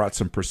just brought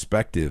some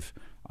perspective.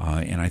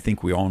 And I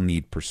think we all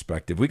need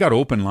perspective. We got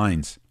open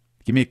lines.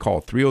 Give me a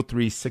call,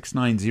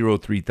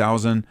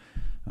 303-690-3000.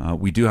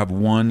 We do have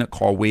one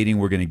call waiting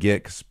we're going to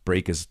get because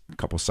break is a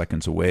couple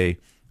seconds away.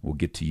 We'll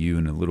get to you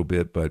in a little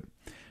bit. But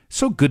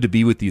so good to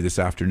be with you this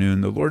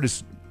afternoon. The Lord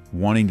is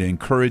wanting to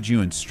encourage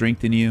you and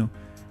strengthen you.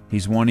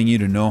 He's wanting you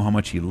to know how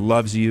much He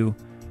loves you,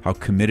 how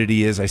committed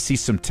He is. I see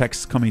some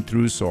texts coming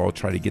through, so I'll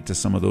try to get to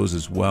some of those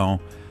as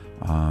well.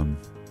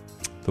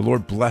 The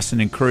Lord bless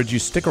and encourage you.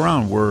 Stick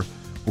around. We're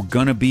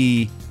going to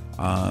be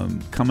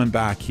coming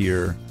back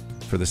here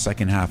for the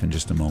second half in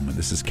just a moment.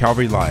 This is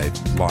Calvary Live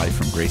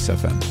from Grace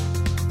FM.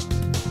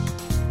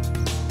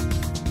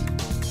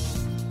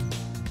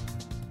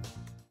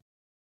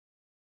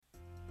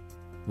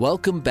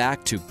 Welcome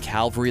back to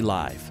Calvary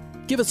Live.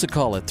 Give us a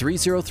call at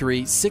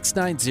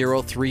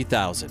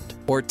 303-690-3000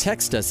 or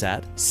text us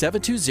at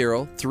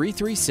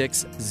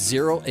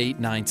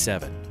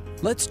 720-336-0897.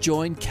 Let's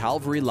join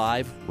Calvary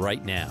Live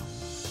right now.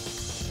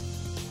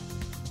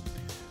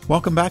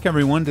 Welcome back,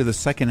 everyone, to the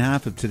second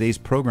half of today's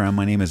program.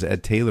 My name is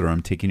Ed Taylor.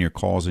 I'm taking your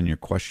calls and your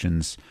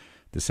questions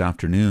this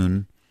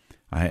afternoon.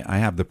 I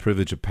have the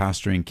privilege of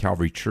pastoring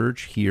Calvary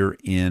Church here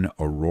in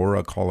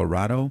Aurora,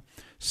 Colorado,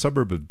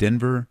 suburb of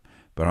Denver,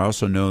 but I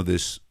also know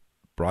this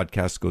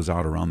broadcast goes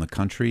out around the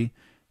country,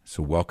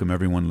 so welcome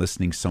everyone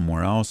listening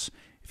somewhere else.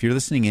 If you're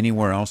listening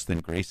anywhere else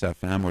than Grace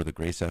FM or the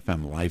Grace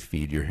FM live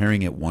feed, you're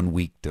hearing it 1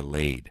 week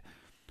delayed.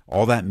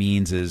 All that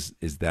means is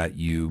that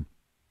you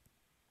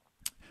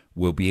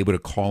will be able to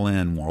call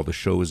in while the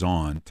show is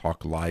on,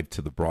 talk live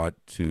to the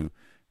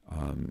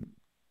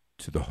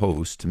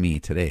host, to me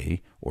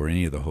today, or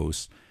any of the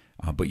hosts,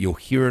 but you'll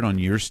hear it on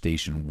your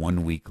station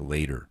 1 week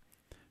later.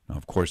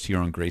 Of course, here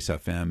on Grace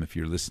FM, if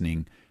you're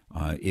listening,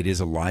 it is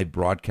a live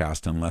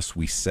broadcast unless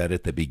we said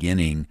at the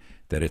beginning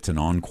that it's an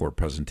encore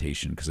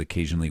presentation, because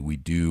occasionally we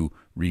do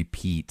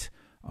repeat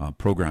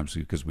programs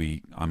because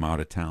I'm out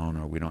of town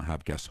or we don't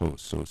have guest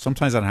hosts. So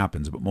sometimes that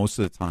happens, but most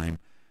of the time,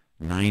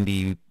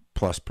 90+%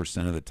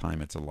 of the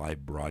time, it's a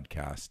live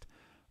broadcast.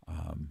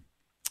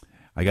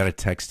 I got a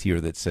text here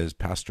that says,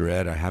 Pastor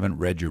Ed, I haven't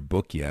read your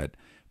book yet,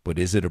 but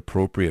is it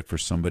appropriate for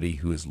somebody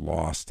who is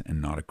lost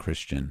and not a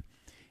Christian?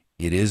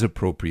 It is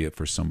appropriate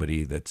for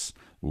somebody that's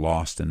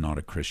lost and not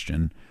a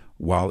Christian.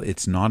 While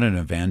it's not an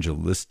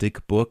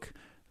evangelistic book,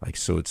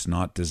 so it's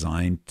not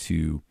designed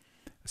to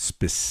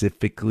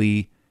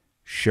specifically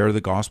share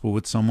the gospel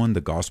with someone.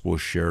 The gospel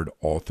is shared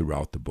all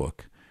throughout the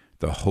book.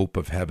 The hope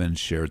of heaven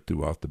shared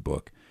throughout the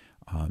book.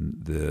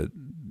 The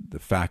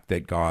fact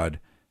that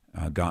God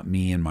got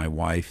me and my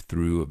wife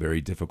through a very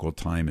difficult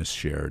time is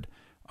shared,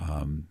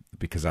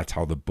 because that's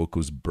how the book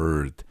was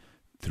birthed,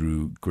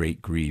 through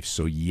great grief.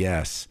 So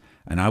yes,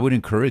 and I would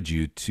encourage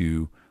you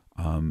to.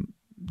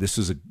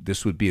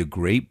 This would be a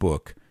great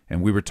book.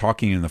 And we were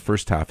talking in the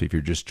first half, if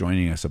you're just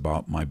joining us,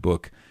 about my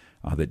book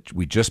that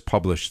we just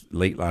published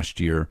late last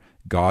year,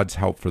 God's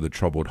Help for the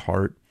Troubled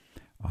Heart.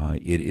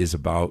 It is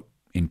about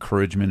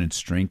encouragement and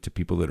strength to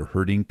people that are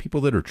hurting, people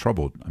that are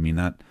troubled. I mean,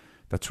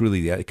 that's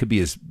really, it could be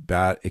as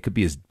bad. It could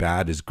be as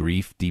bad as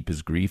grief, deep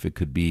as grief. It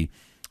could be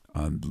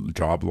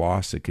job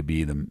loss. It could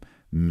be the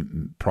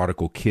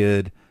prodigal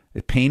kid.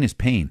 Pain is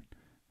pain.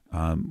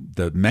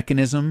 The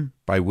mechanism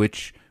by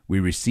which we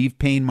receive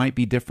pain might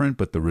be different,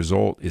 but the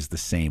result is the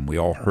same. We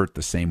all hurt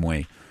the same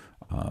way.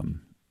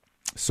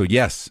 So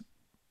yes,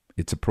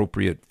 it's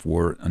appropriate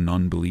for a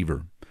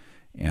non-believer.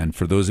 And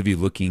for those of you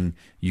looking,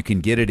 you can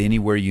get it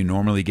anywhere you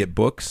normally get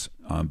books,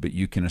 but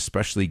you can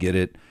especially get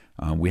it.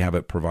 We have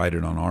it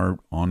provided on our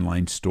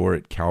online store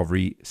at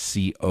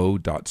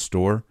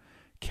calvaryco.store.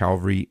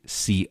 Calvary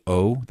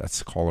CO,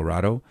 that's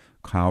Colorado.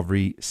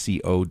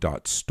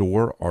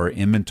 calvaryco.store. Our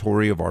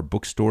inventory of our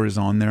bookstore is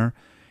on there.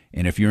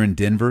 And if you're in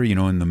Denver,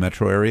 in the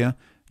metro area,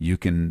 you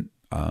can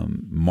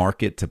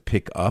mark it to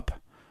pick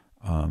up,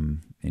 and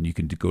you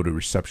can go to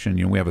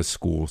reception. We have a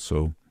school,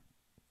 so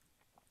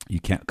you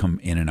can't come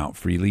in and out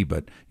freely,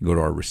 but you go to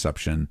our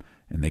reception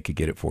and they could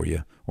get it for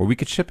you. Or we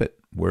could ship it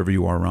wherever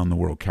you are around the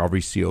world,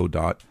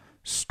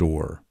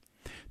 calvaryco.store.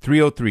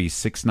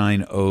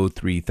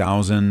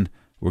 303-690-3000.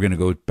 We're going to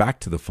go back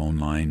to the phone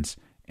lines,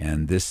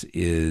 and this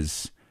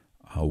is,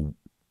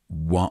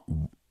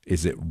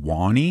 is it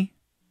Wani?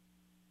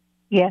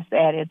 Yes,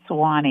 Ed, it's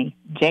Wani.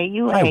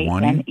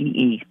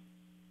 Juanee.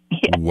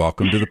 Yes.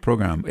 Welcome to the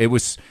program. It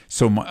was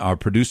our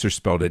producer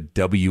spelled it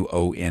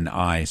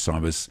Woni, so I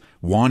was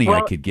Wani.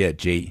 Well, I could get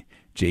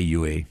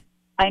Jua.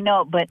 I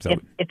know, but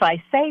if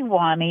I say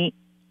Wani,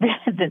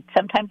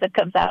 sometimes it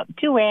comes out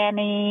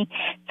Juanee.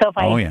 So if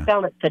I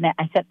spell it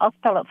I'll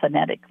spell it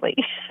phonetically.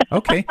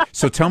 Okay,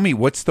 so tell me,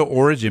 what's the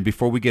origin?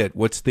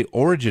 What's the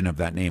origin of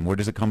that name? Where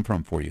does it come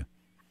from for you?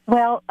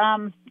 Well,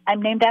 I'm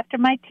named after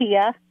my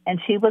tia, and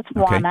she was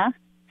Juana,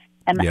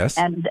 yes.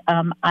 and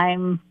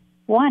I'm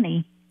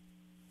Wani.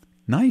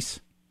 Nice.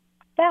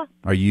 Yeah.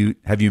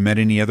 Have you met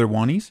any other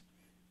Wanis?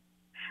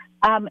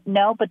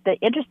 No, but the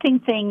interesting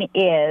thing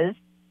is,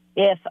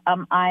 if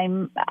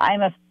I'm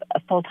a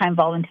full-time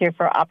volunteer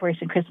for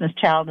Operation Christmas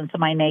Child, and so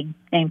my name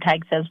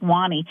tag says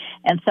Wani,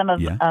 and some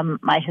of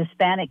my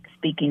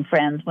Hispanic-speaking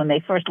friends, when they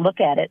first look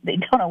at it, they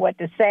don't know what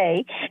to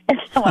say, and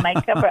so when I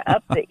cover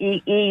up the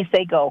EEs,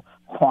 they go,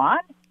 Juan?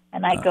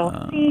 And I go,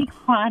 see,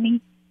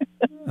 Juani.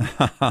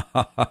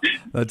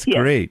 That's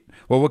great.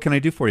 Well, what can I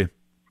do for you?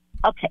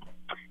 Okay.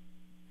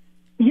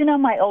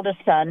 My oldest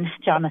son,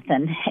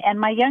 Jonathan, and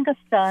my youngest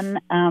son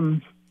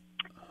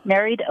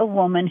married a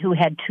woman who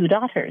had two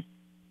daughters.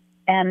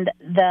 And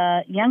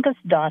the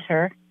youngest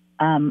daughter,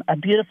 a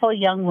beautiful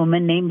young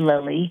woman named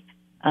Lily,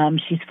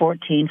 she's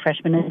 14,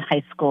 freshman in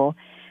high school.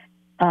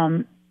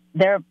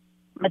 Their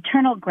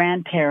maternal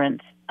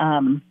grandparents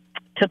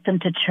took them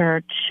to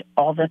church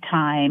all the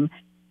time.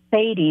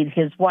 Sadie,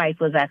 his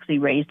wife, was actually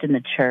raised in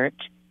the church,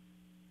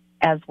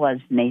 as was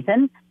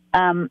Nathan.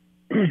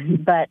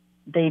 But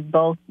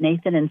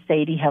Nathan and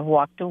Sadie have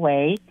walked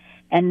away,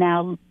 and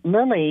now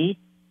Lily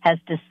has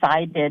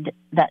decided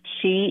that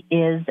she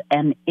is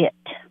an it.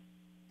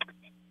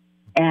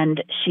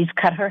 And she's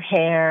cut her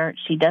hair.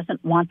 She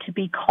doesn't want to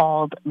be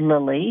called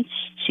Lily.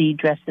 She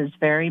dresses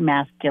very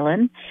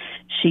masculine.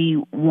 She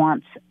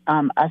wants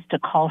us to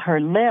call her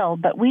Lil,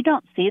 but we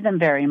don't see them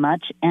very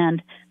much.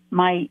 And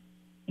my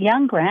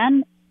young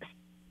grandson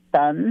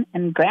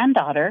and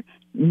granddaughter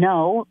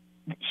know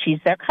she's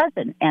their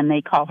cousin, and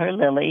they call her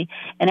Lily.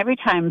 And every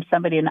time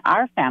somebody in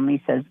our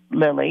family says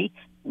Lily,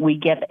 we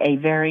get a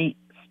very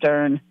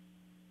stern,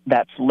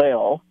 that's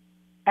Lil.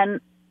 And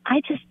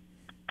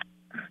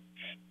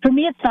for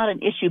me, it's not an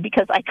issue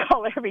because I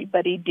call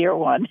everybody dear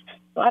one,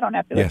 so I don't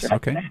have to address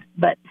that.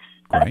 But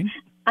right.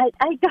 I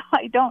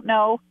don't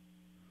know.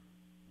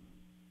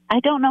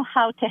 I don't know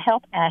how to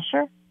help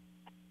Asher.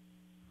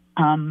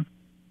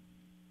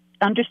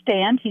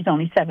 Understand, he's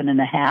only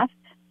 7.5.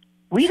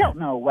 We don't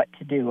know what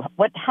to do.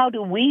 How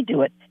do we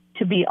do it?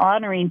 to be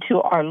honoring to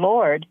our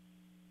Lord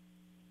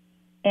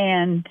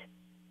and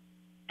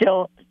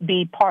still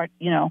be part,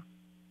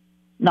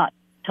 not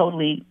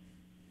totally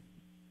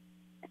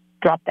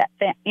drop that,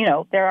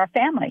 they're our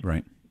family.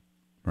 Right.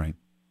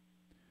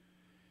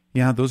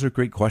 Yeah, those are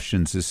great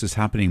questions. This is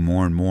happening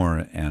more and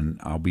more, and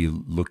I'll be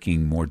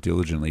looking more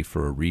diligently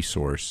for a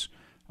resource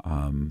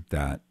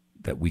that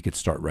we could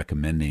start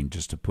recommending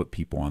just to put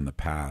people on the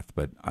path.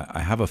 But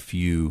I have a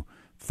few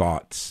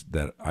thoughts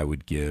that I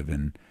would give,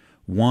 and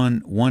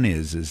one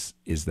is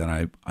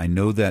that I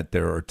know that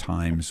there are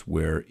times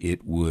where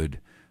it would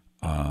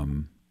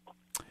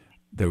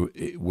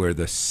where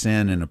the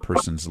sin in a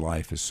person's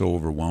life is so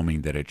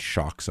overwhelming that it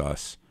shocks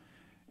us,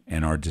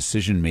 and our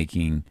decision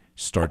making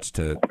starts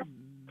to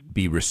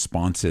be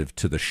responsive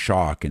to the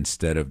shock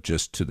instead of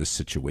just to the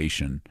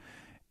situation.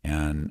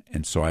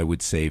 And so I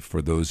would say,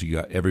 for those of you,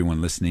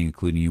 everyone listening,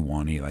 including you,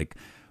 Wani, like,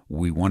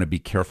 we want to be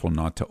careful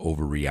not to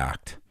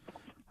overreact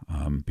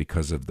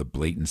because of the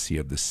blatancy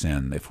of the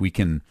sin. If we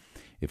can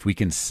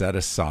set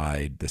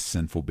aside the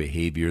sinful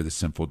behavior, the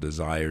sinful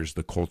desires,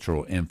 the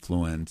cultural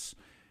influence,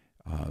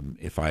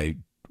 if I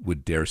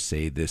would dare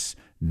say this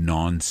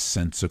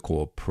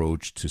nonsensical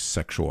approach to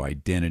sexual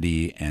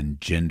identity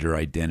and gender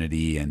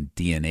identity and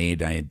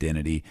DNA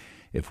identity,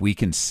 if we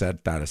can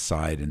set that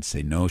aside and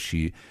say, no,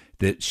 she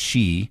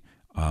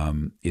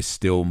is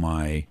still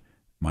my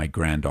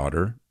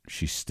granddaughter,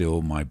 she's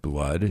still my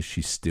blood,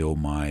 she's still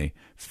my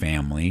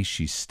family,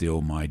 she's still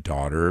my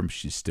daughter,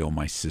 she's still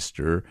my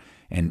sister,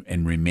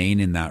 and remain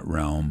in that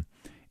realm,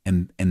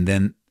 and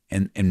then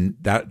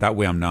that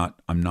way I'm not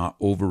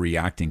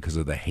overreacting because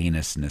of the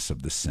heinousness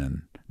of the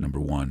sin. Number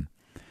one.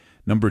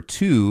 Number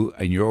two,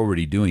 and you're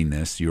already doing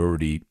this, you're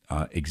already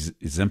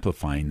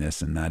exemplifying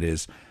this, and that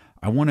is,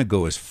 I want to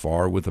go as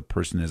far with a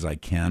person as I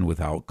can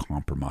without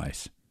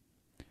compromise.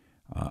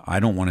 I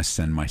don't want to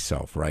send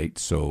myself, right?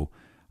 So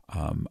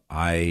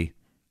I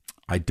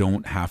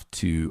don't have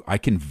to, I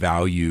can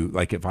value,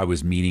 like if I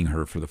was meeting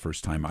her for the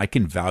first time, I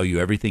can value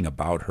everything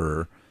about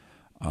her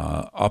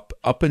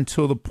up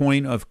until the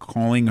point of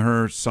calling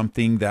her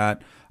something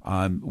that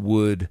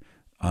would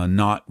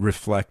not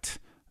reflect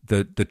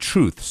the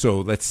truth.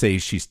 So let's say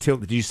she's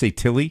did you say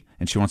Tilly?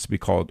 And she wants to be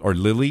called, or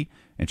Lily,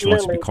 and she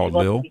wants to be called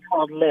Lil?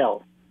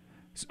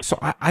 So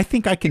I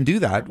think I can do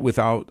that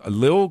without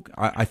Lil.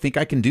 I think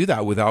I can do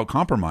that without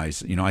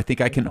compromise. I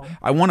think I can.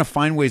 I want to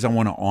find ways. I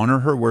want to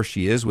honor her where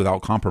she is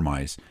without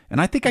compromise, and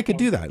I think I could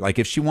do that. Like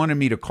if she wanted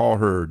me to call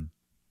her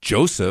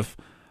Joseph,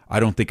 I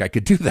don't think I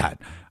could do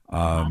that.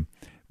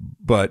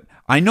 But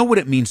I know what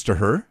it means to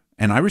her,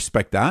 and I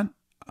respect that.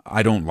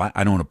 I don't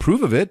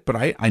approve of it, but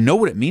I know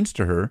what it means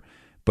to her.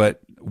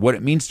 But what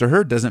it means to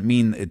her doesn't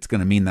mean it's going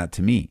to mean that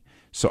to me.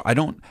 So I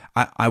don't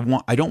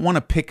want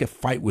to pick a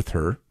fight with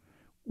her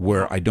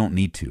where I don't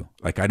need to.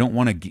 Like I don't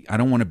want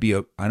to be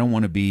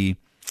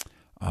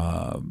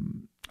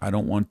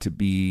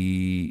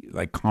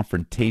like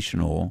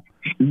confrontational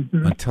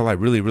until I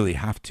really, really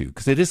have to,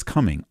 because it is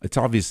coming. It's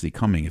obviously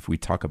coming if we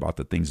talk about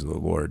the things of the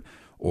Lord,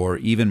 or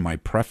even my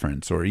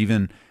preference, or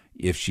even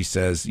if she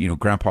says,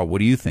 Grandpa, what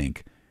do you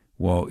think?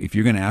 Well, if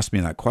you're going to ask me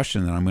that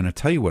question, then I'm going to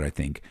tell you what I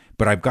think.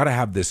 But I've got to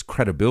have this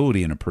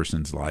credibility in a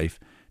person's life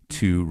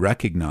to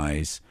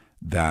recognize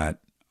that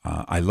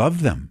I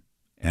love them,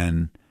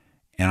 and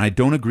I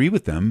don't agree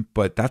with them,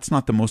 but that's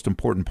not the most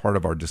important part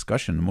of our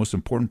discussion. The most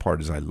important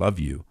part is I love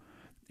you,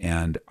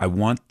 and I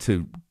want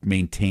to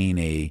maintain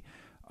a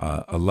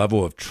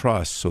level of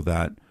trust so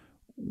that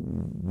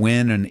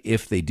when and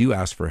if they do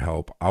ask for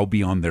help, I'll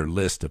be on their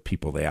list of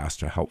people they ask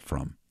for help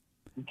from.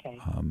 Okay.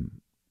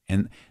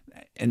 And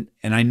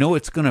I know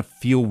it's going to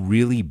feel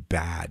really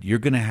bad.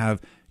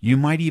 You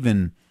might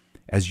even,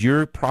 as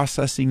you're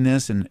processing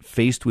this and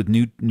faced with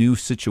new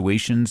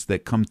situations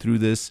that come through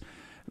this,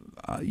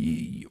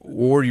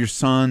 or your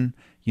son,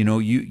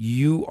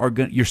 you are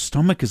going, your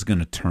stomach is going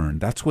to turn.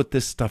 That's what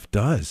this stuff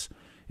does.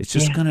 It's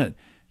just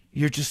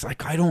you're just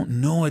like, I don't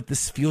know it.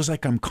 This feels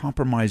like I'm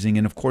compromising.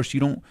 And of course you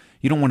don't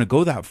want to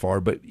go that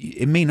far, but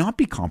it may not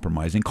be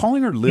compromising.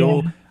 Calling her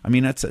Lil, I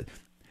mean, that's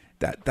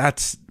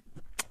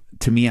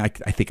to me, I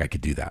think I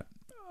could do that.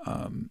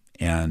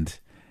 And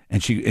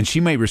she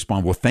may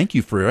respond, well, thank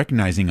you for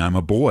recognizing I'm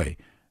a boy.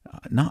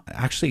 Not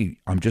actually,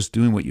 I'm just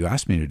doing what you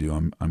asked me to do.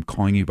 I'm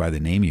calling you by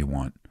the name you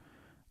want.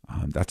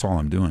 That's all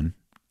I'm doing.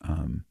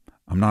 I'm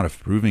not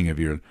approving of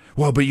your,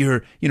 well, but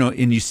you're,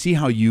 and you see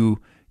how you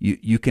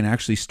can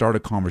actually start a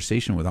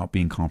conversation without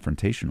being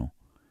confrontational.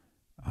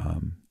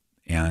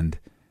 And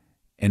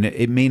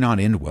it may not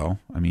end well.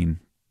 I mean,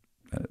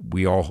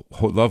 we all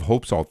love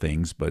hopes all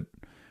things, but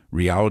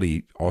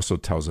reality also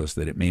tells us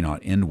that it may not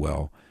end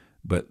well.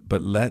 But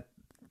let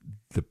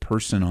the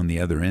person on the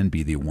other end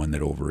be the one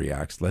that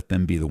overreacts. Let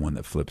them be the one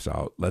that flips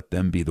out. Let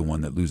them be the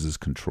one that loses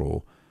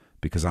control,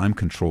 because I'm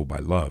controlled by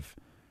love,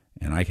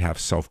 and I have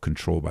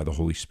self-control by the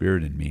Holy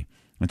Spirit in me.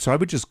 And so I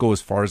would just go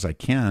as far as I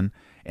can.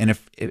 And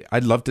if I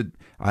love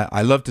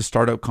to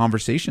start up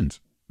conversations.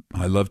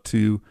 I love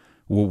to,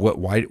 well,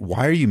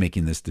 why are you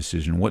making this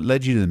decision? What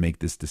led you to make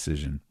this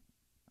decision?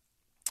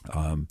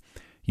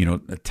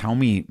 tell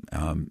me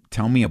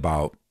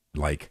about,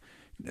 like,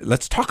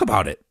 let's talk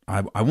about it.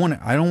 I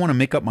don't want to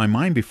make up my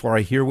mind before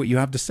I hear what you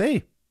have to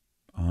say.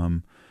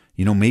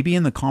 Maybe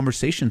in the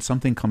conversation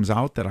something comes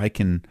out that I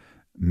can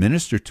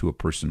minister to a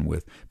person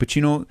with. But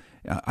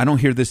I don't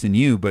hear this in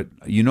you, but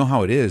you know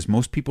how it is.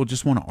 Most people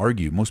just want to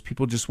argue. Most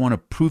people just want to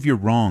prove you're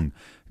wrong.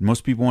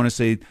 Most people want to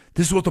say,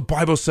 this is what the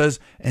Bible says,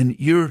 and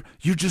you're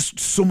just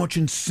so much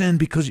in sin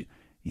because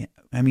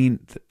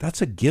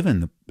that's a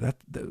given.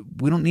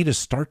 We don't need to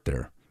start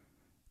there.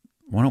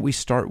 Why don't we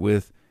start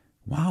with,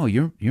 wow,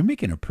 you're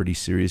making a pretty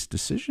serious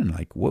decision.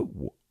 Like, what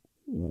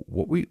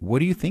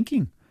are you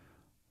thinking?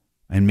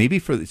 And maybe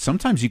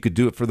sometimes you could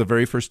do it for the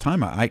very first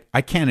time.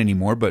 I can't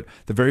anymore, but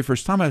the very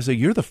first time I was like,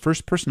 you're the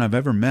first person I've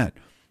ever met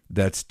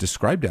that's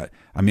described that.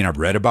 I mean, I've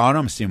read about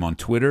him, I see him on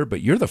Twitter,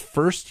 but you're the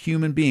first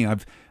human being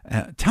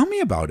tell me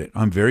about it.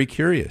 I'm very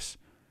curious.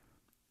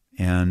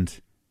 And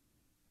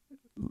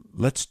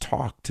let's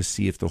talk to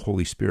see if the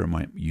Holy Spirit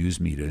might use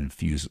me to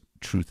infuse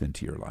truth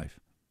into your life.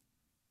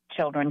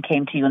 Children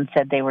came to you and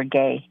said they were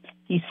gay.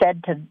 He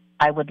said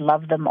I would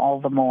love them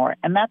all the more.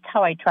 And that's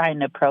how I try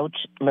and approach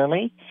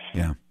Lily.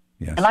 Yeah.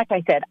 Yes. And like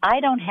I said, I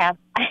don't have,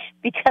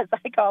 because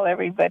I call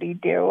everybody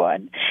dear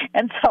one.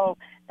 And so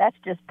that's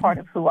just part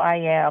of who I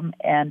am.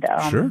 And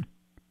sure.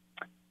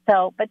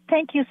 So, but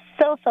thank you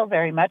so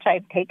very much.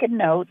 I've taken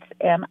notes,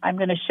 and I'm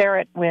going to share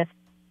it with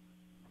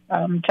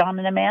John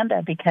and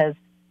Amanda, because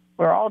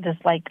we're all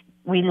just like,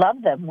 we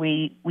love them.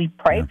 We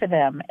pray for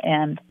them.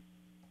 And,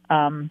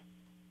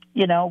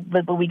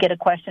 but we get a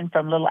question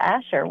from little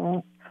Asher.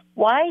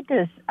 Why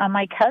does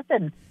my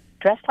cousin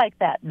dress like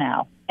that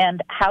now?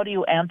 And how do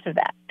you answer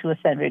that to a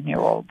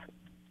 7-year-old?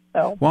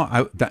 So,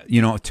 well,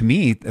 to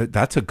me,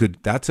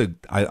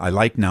 I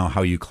like now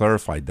how you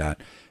clarified that.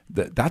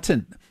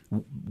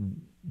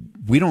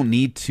 We don't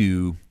need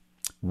to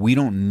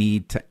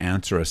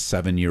answer a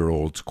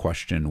 7-year-old's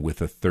question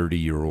with a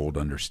 30-year-old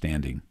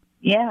understanding.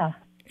 Yeah.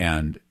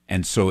 And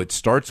so it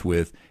starts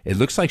with, it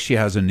looks like she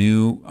has a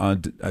new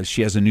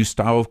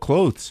style of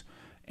clothes,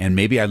 and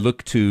maybe I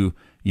look to,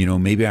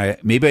 maybe I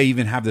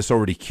even have this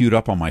already queued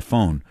up on my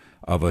phone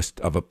of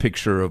a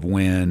picture of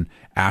when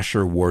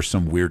Asher wore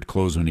some weird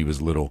clothes when he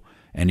was little.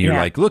 And you're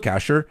like, look,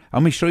 Asher,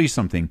 let me show you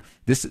something.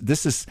 This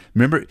is,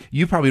 remember,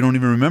 you probably don't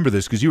even remember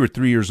this because you were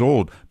 3 years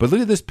old, but look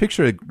at this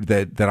picture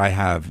that I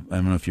have. I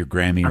don't know if you're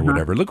Grammy or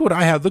whatever. Look what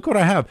I have. Look what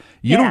I have.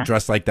 You don't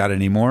dress like that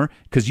anymore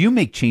because you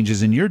make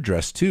changes in your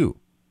dress too.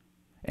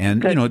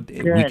 And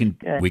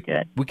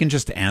we can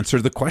just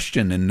answer the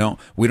question, and no,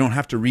 we don't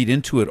have to read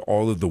into it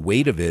all of the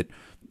weight of it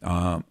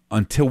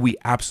until we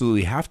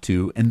absolutely have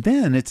to. And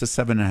then it's a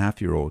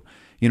 7.5-year-old.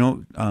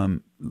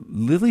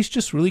 Lily's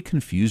just really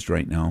confused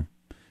right now.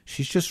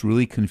 She's just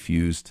really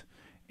confused.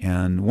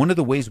 And one of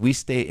the ways we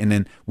stay, and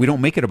then we don't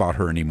make it about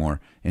her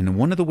anymore. And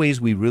one of the ways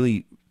we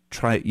really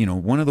try,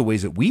 one of the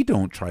ways that we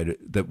don't try to,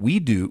 that we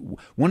do,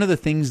 one of the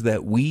things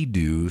that we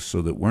do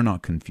so that we're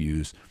not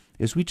confused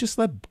is we just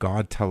let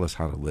God tell us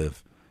how to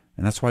live.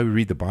 And that's why we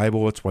read the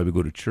Bible. That's why we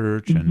go to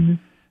church. And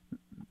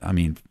I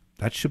mean,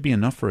 that should be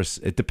enough for us.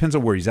 It depends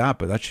on where he's at,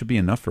 but that should be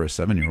enough for a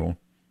 7-year-old.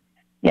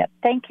 Yeah,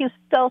 thank you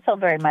so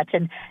very much,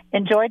 and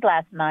enjoyed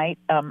last night.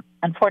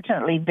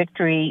 Unfortunately,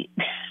 Victory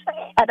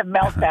had a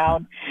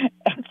meltdown,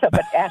 and so,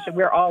 but Asher,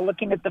 we're all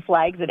looking at the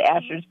flags, and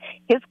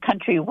his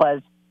country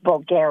was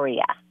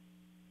Bulgaria.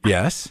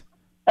 Yes.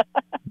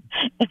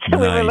 So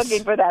we were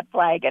looking for that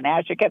flag, and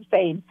Asher kept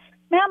saying,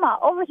 Mama,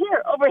 over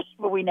here.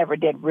 But we never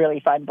did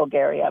really find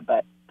Bulgaria,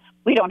 but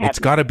we don't have. It's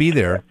got to be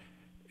there.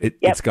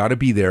 It's got to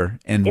be there,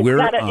 and it's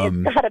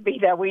got to be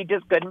there. We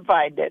just couldn't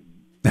find it.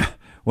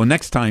 Well,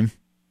 next time.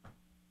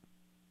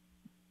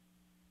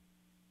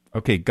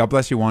 Okay, God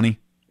bless you, Wani.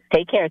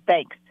 Take care.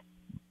 Thanks.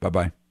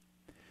 Bye-bye.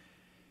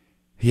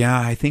 Yeah,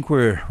 I think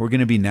we're going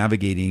to be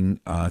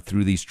navigating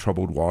through these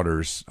troubled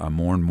waters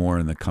more and more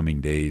in the coming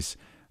days.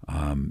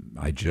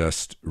 I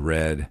just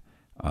read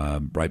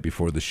right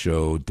before the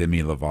show,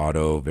 Demi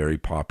Lovato, very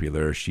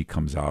popular. She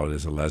comes out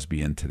as a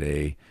lesbian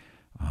today.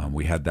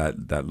 We had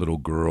that little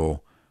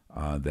girl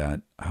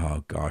that,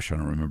 oh gosh, I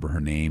don't remember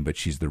her name, but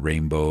she's the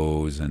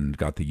Rainbows and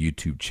got the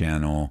YouTube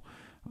channel.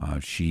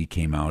 She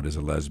came out as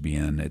a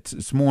lesbian.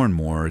 It's more and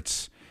more.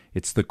 It's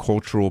the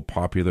cultural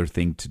popular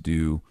thing to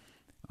do.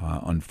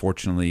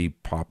 Unfortunately,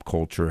 pop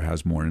culture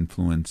has more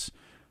influence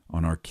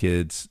on our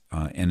kids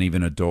and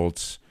even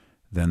adults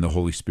than the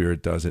Holy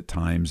Spirit does at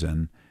times.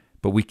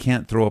 But we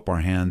can't throw up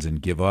our hands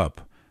and give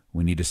up.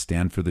 We need to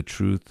stand for the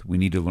truth. We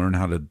need to learn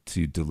how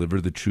to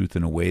deliver the truth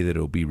in a way that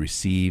it'll be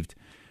received.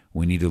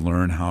 We need to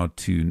learn how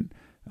to,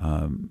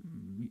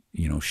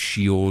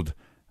 shield,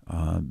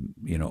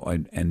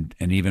 and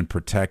even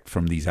protect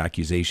from these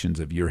accusations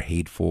of you're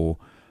hateful.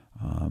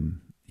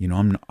 I'm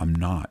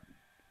not.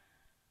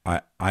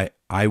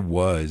 I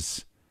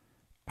was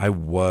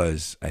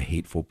a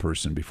hateful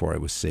person before I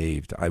was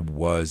saved. I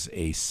was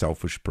a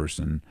selfish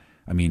person.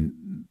 I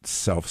mean,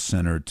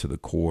 self-centered to the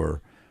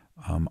core.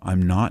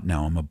 I'm not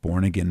now. I'm a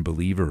born-again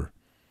believer.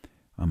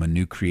 I'm a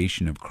new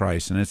creation of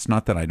Christ. And it's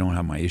not that I don't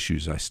have my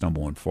issues. I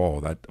stumble and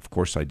fall. That, of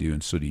course, I do,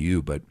 and so do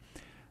you. But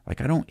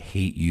Like, I don't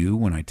hate you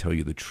when I tell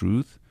you the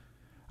truth.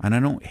 And I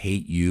don't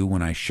hate you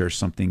when I share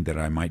something that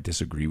I might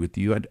disagree with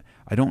you.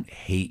 I don't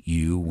hate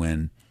you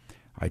when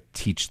I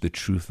teach the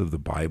truth of the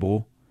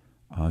Bible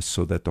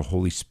so that the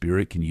Holy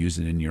Spirit can use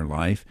it in your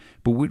life.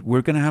 But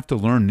we're going to have to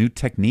learn new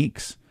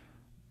techniques.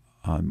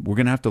 We're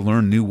going to have to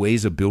learn new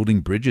ways of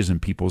building bridges in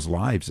people's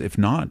lives. If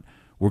not,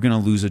 we're going to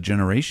lose a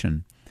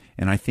generation.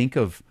 And I think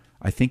of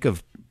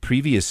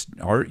previous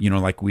art,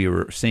 like we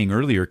were saying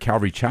earlier,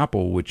 Calvary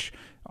Chapel, which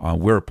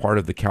we're a part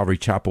of the Calvary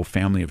Chapel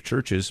family of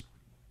churches,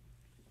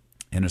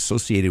 and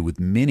associated with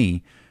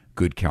many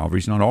good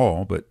Calvaries, not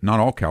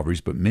all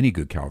Calvaries, but many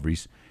good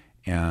Calvaries.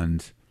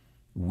 And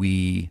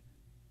we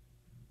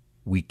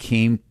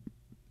came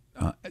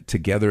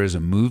together as a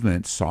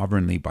movement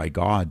sovereignly by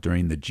God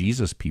during the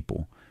Jesus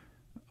people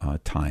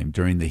time,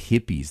 during the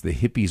hippies. The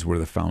hippies were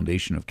the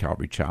foundation of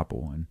Calvary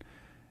Chapel.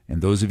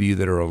 And those of you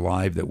that are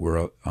alive that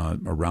were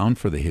around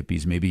for the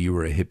hippies, maybe you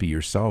were a hippie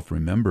yourself,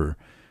 remember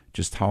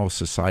just how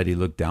society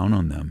looked down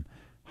on them,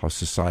 how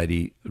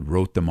society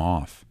wrote them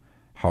off,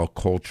 how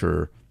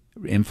culture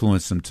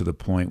influenced them to the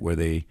point where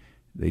they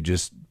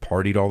just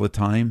partied all the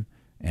time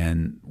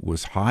and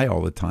was high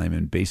all the time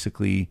and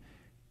basically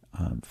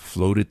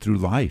floated through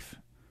life.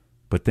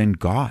 But then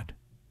God.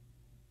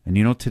 And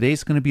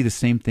today's going to be the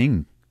same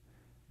thing.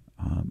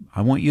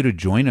 I want you to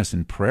join us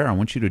in prayer. I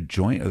want you to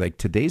join, like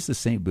today's the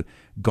same, but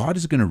God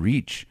is going to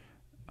reach.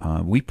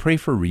 We pray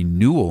for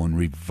renewal and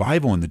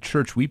revival in the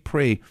church. We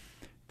pray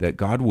that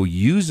God will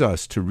use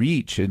us to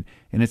reach. And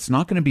it's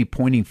not going to be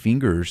pointing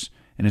fingers,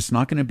 and it's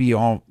not going to be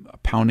all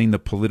pounding the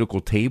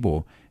political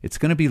table. It's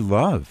going to be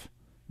love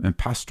and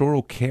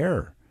pastoral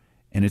care.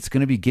 And it's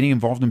going to be getting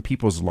involved in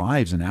people's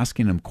lives and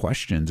asking them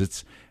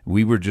questions.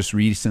 We were just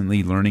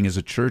recently learning as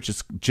a church,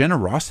 it's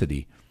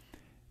generosity.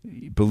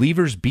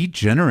 Believers, be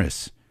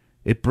generous.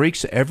 It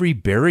breaks every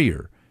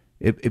barrier.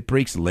 It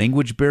breaks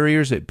language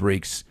barriers. It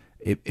breaks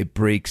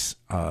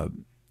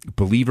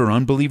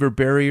believer-unbeliever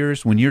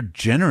barriers. When you're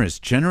generous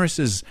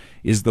is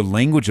the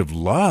language of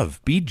love.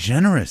 Be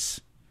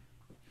generous.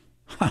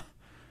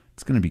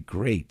 It's going to be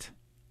great.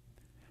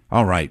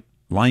 All right.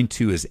 Line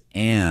 2 is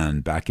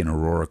Ann back in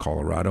Aurora,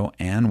 Colorado.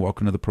 Ann,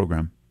 welcome to the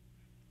program.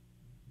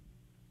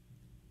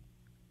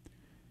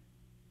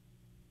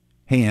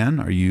 Hey, Ann,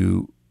 are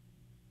you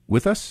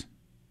with us?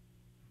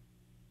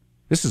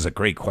 This is a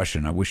great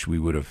question. I wish we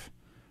would have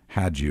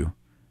had you.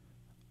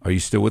 Are you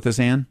still with us,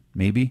 Ann?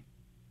 Maybe?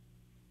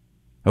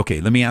 Okay,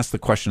 let me ask the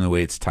question the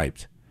way it's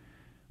typed.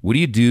 What do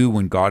you do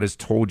when God has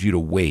told you to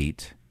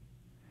wait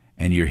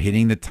and you're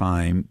hitting the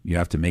time, you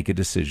have to make a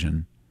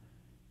decision,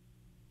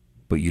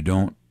 but you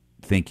don't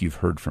think you've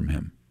heard from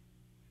him?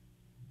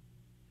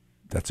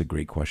 That's a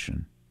great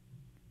question.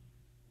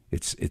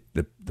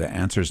 The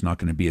answer is not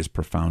going to be as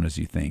profound as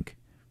you think.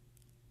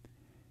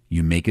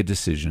 You make a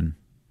decision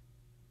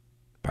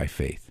by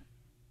faith.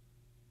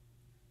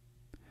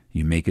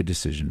 You make a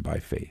decision by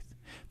faith.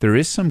 There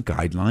is some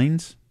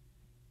guidelines.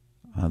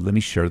 Let me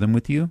share them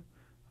with you.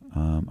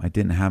 I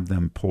didn't have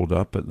them pulled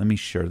up, but let me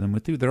share them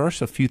with you. There are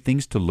a few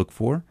things to look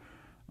for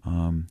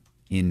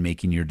in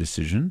making your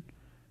decision.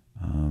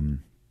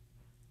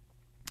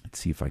 Let's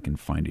see if I can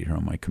find it here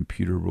on my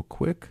computer real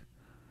quick.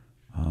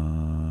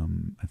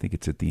 I think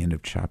it's at the end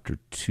of chapter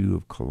 2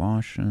 of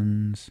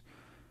Colossians.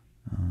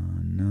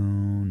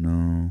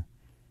 No.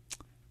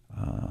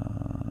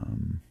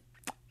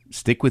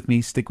 Stick with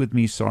me.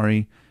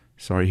 Sorry.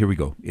 Here we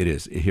go. It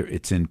is.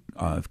 It's in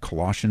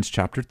Colossians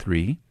chapter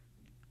 3.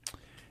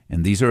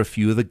 And these are a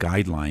few of the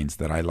guidelines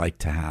that I like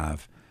to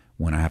have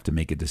when I have to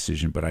make a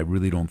decision, but I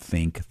really don't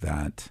think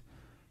that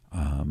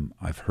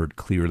I've heard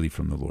clearly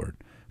from the Lord.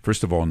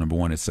 First of all, number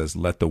 1, it says,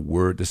 let the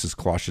word, this is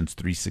Colossians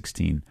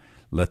 3:16,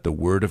 let the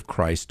word of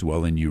Christ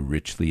dwell in you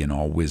richly in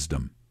all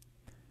wisdom.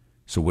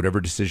 So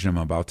whatever decision I'm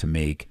about to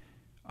make,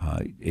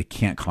 it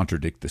can't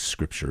contradict the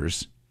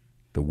scriptures,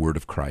 the word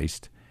of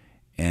Christ,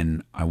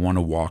 and I want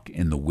to walk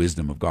in the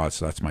wisdom of God,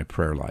 so that's my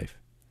prayer life.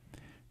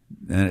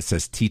 Then it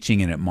says,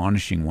 teaching and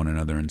admonishing one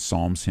another in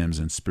psalms, hymns,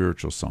 and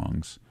spiritual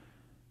songs,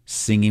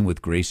 singing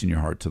with grace in your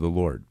heart to the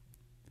Lord.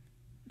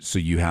 So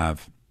you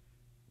have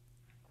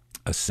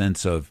a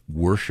sense of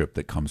worship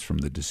that comes from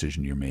the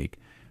decision you make.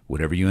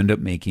 Whatever you end up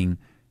making,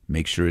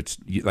 make sure it's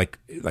like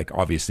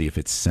obviously if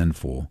it's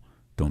sinful,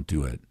 don't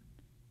do it.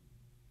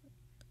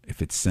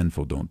 If it's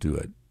sinful, don't do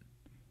it.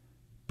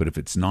 But if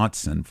it's not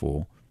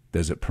sinful,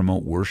 does it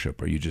promote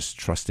worship? Are you just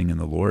trusting in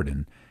the Lord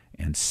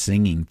and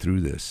singing through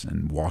this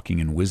and walking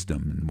in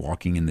wisdom and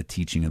walking in the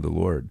teaching of the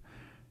Lord?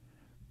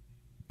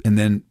 And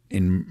then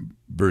in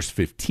verse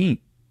 15,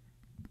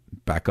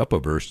 back up a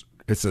verse,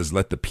 it says,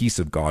 let the peace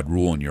of God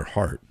rule in your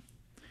heart.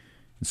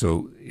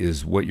 So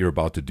is what you're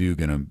about to do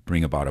going to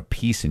bring about a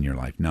peace in your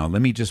life? Now,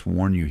 let me just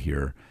warn you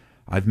here.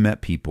 I've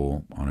met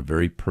people on a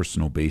very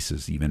personal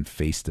basis, even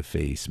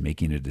face-to-face,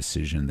 making a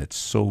decision that's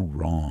so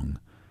wrong.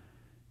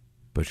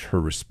 But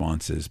her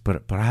response is,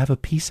 but I have a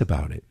peace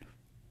about it.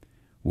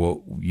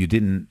 Well,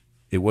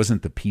 it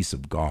wasn't the peace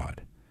of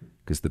God,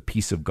 because the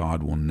peace of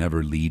God will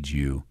never lead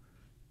you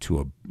to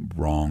a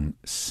wrong,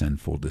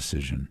 sinful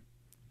decision.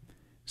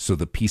 So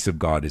the peace of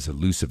God is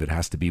elusive. It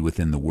has to be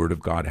within the Word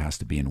of God. It has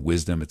to be in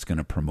wisdom. It's going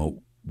to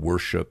promote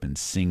worship and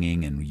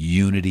singing and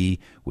unity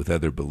with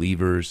other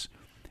believers.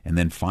 And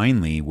then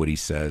finally, what he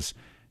says,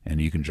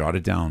 and you can jot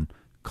it down,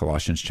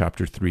 Colossians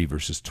chapter 3,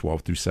 verses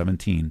 12 through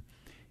 17.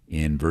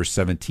 In verse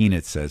 17,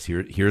 it says,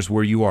 here's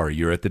where you are.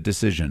 You're at the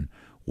decision.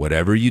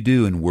 Whatever you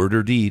do in word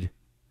or deed,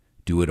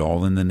 do it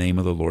all in the name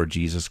of the Lord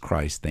Jesus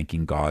Christ,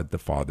 thanking God the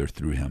Father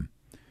through him.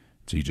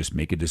 So you just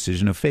make a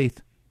decision of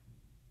faith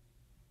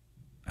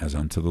as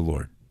unto the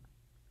Lord.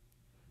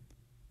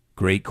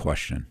 Great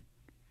question.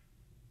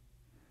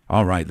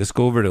 All right, let's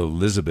go over to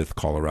Elizabeth,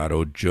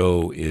 Colorado.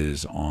 Joe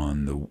is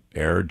on the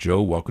air.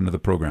 Joe, welcome to the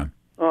program.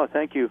 Oh,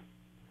 thank you.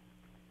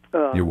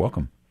 You're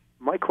welcome.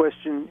 My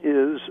question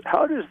is,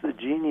 how does the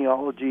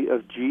genealogy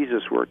of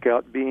Jesus work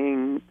out,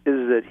 being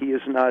is that he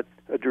is not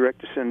a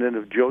direct descendant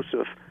of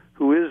Joseph,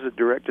 who is a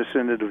direct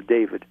descendant of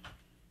David?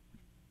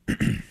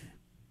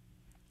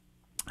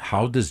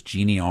 How does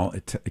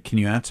genealogy... Can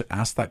you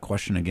ask that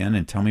question again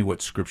and tell me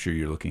what scripture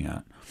you're looking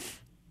at?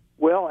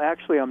 Well,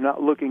 actually, I'm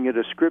not looking at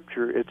a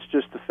scripture. It's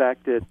just the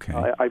fact that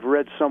I've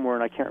read somewhere,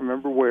 and I can't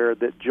remember where,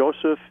 that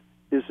Joseph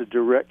is a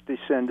direct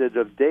descendant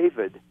of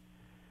David,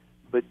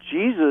 but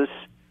Jesus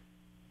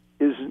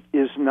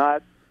is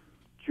not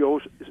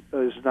Joseph's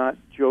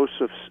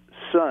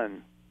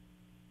son.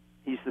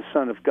 He's the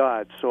Son of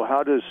God. So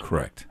how does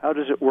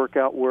it work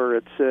out where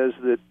it says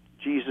that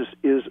Jesus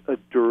is a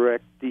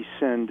direct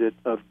descendant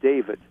of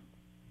David?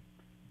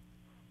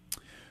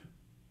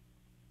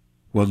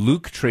 Well,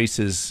 Luke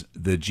traces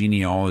the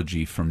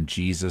genealogy from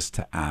Jesus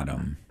to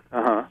Adam,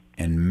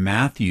 and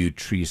Matthew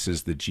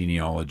traces the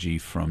genealogy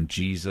from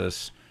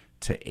Jesus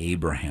to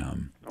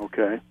Abraham.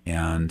 Okay.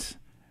 And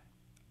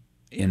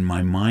in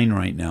my mind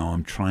right now,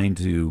 I'm trying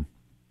to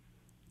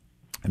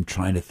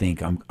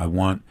think. I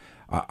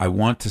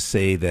want to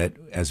say that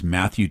as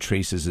Matthew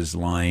traces his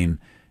line,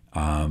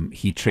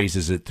 he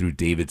traces it through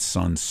David's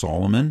son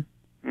Solomon,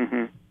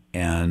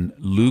 and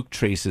Luke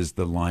traces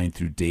the line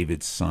through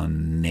David's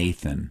son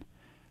Nathan.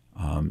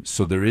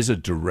 So there is a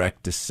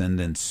direct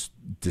descendant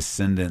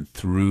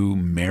through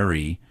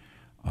Mary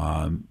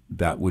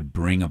that would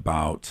bring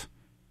about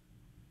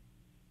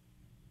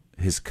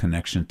his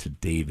connection to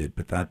David,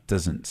 but that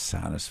doesn't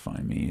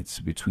satisfy me. It's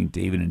between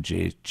David and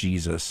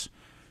Jesus.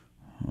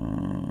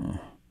 Man,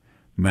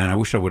 I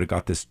wish I would have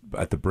got this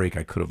at the break.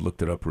 I could have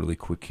looked it up really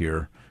quick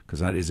here,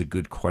 because that is a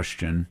good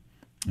question,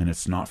 and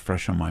it's not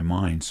fresh on my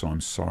mind, so I'm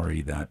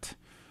sorry that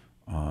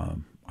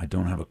I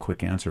don't have a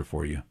quick answer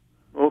for you.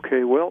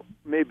 Okay, well,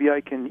 maybe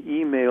I can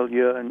email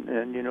you, and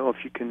if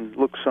you can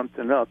look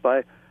something up.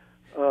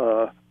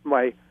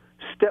 My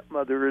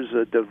stepmother is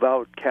a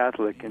devout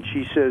Catholic, and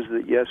she says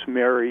that, yes,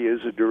 Mary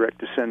is a direct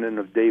descendant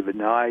of David.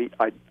 Now, I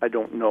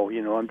don't know.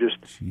 I'm just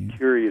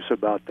curious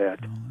about that.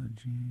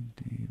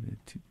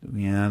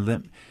 Yeah,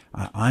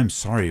 I'm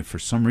sorry. For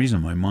some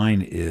reason, my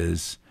mind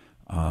is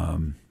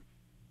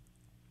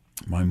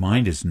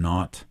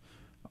not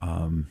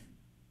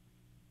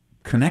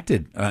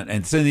connected. And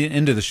it's in the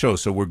end of the show,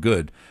 so we're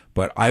good.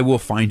 But I will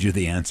find you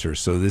the answer.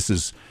 So this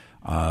is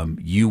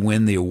you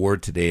win the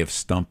award today of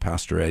Stump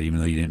Pastor Ed, even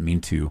though you didn't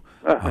mean to.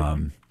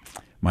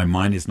 My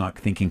mind is not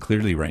thinking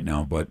clearly right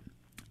now, but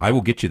I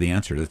will get you the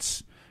answer.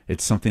 It's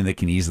something that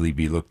can easily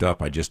be looked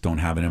up. I just don't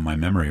have it in my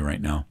memory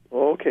right now.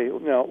 Okay.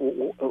 Now,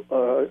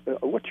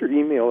 what's your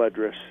email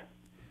address?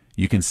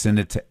 You can send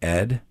it to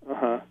ed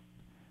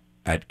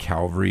at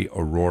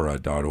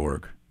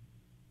calvaryaurora.org.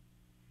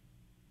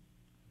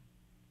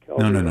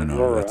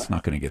 No. That's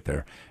not going to get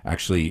there.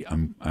 Actually,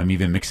 I'm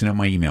even mixing up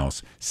my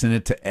emails. Send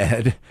it to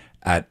ed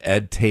at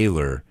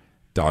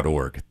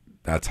edtaylor.org.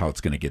 That's how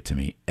it's going to get to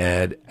me.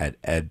 Ed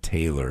at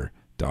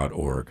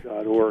edtaylor.org.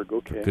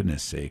 Okay. For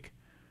goodness sake.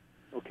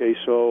 Okay,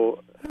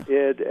 so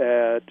ed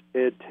at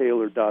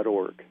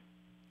edtaylor.org.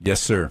 Yes,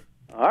 sir.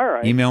 All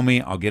right. Email me.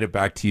 I'll get it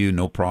back to you.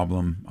 No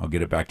problem. I'll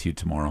get it back to you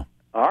tomorrow.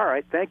 All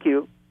right. Thank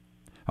you.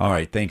 All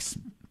right. Thanks.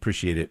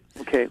 Appreciate it.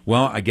 Okay.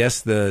 Well, I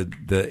guess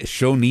the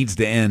show needs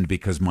to end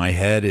because my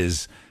head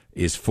is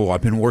full.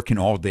 I've been working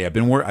all day.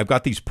 I've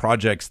got these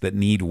projects that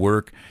need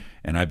work,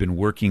 and I've been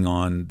working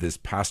on this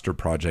pastor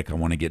project I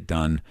want to get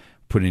done,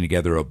 putting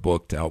together a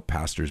book to help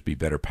pastors be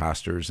better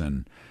pastors.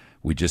 And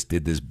we just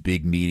did this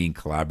big meeting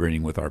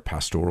collaborating with our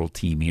pastoral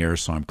team here.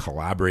 So I'm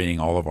collaborating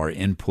all of our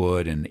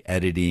input and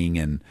editing,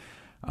 and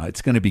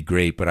it's going to be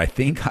great. But I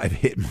think I've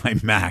hit my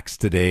max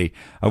today.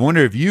 I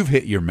wonder if you've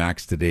hit your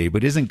max today,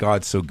 but isn't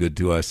God so good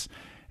to us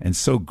and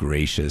so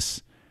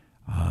gracious?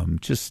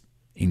 Just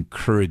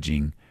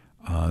encouraging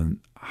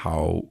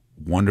how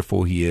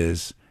wonderful he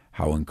is,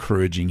 how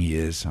encouraging he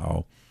is,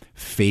 how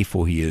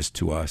faithful he is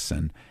to us.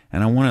 And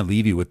I want to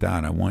leave you with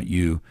that. I want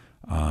you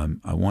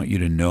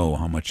to know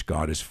how much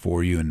God is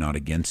for you and not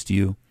against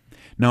you.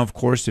 Now, of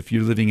course, if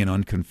you're living in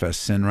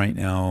unconfessed sin right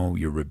now,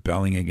 you're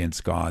rebelling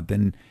against God,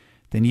 then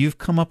you've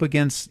come up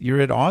against,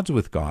 you're at odds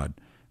with God.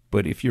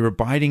 But if you're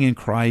abiding in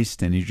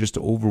Christ and you're just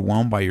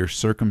overwhelmed by your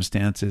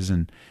circumstances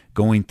and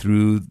going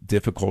through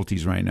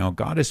difficulties right now,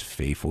 God is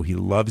faithful. He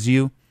loves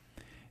you.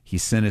 He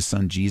sent his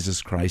son,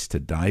 Jesus Christ, to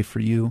die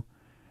for you.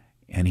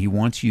 and he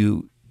wants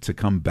you to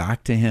come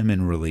back to him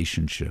in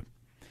relationship.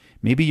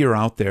 Maybe you're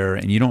out there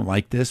and you don't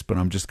like this, but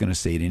I'm just going to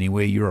say it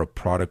anyway. You're a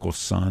prodigal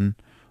son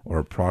or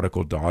a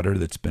prodigal daughter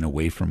that's been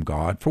away from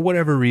God for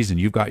whatever reason.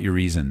 You've got your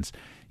reasons.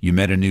 You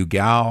met a new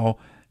gal.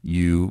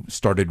 You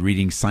started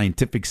reading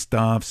scientific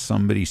stuff.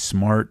 Somebody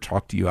smart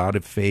talked you out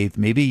of faith.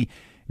 Maybe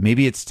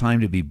it's time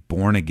to be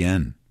born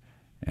again.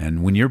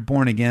 And when you're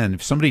born again,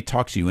 if somebody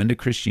talks you into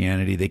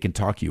Christianity, they can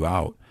talk you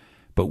out.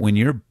 But when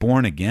you're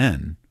born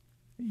again,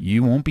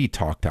 you won't be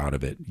talked out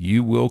of it.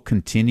 You will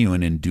continue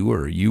and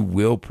endure. You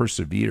will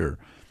persevere.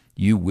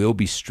 You will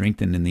be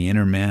strengthened in the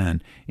inner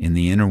man, in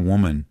the inner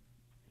woman.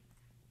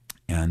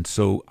 And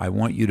so I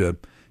want you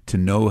to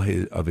know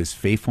of his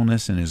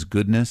faithfulness and his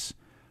goodness.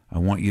 I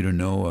want you to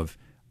know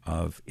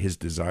of his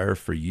desire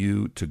for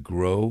you to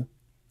grow.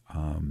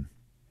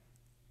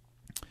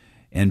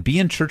 And be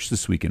in church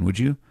this weekend, would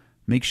you?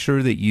 Make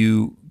sure that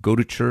you go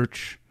to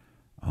church.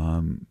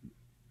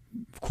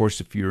 Of course,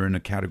 if you're in a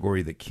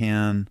category that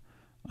can,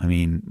 I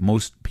mean,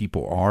 most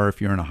people are. If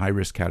you're in a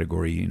high-risk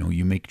category,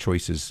 you make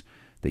choices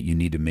that you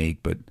need to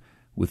make. But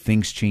with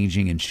things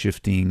changing and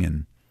shifting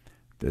and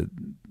the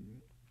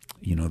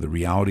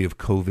reality of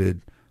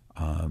COVID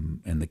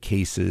and the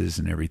cases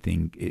and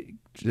everything,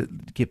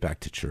 get back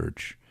to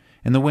church.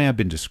 And the way I've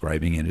been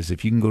describing it is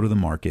if you can go to the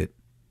market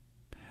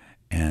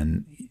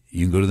and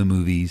you can go to the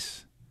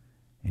movies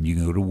and you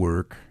can go to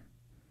work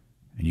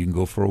and you can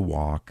go for a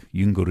walk,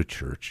 you can go to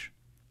church.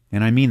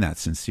 And I mean that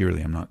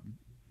sincerely. I'm not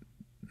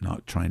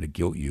trying to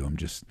guilt you. I'm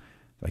just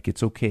like,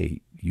 it's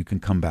okay. You can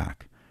come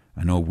back.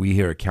 I know we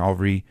here at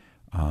Calvary,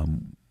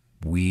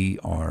 we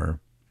are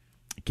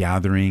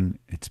gathering.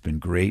 It's been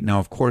great. Now,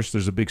 of course,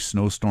 there's a big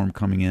snowstorm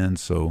coming in,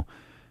 so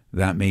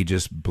that may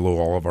just blow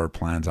all of our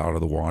plans out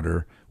of the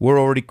water. We're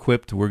already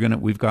equipped.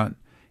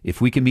 If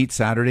we can meet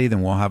Saturday,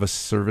 then we'll have a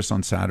service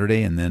on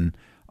Saturday, and then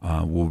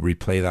we'll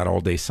replay that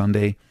all day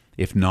Sunday.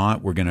 If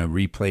not, we're going to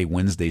replay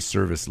Wednesday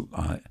service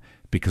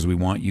because we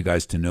want you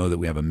guys to know that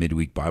we have a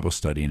midweek Bible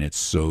study, and it's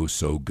so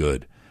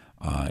good.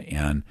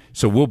 And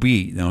so we'll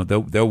be,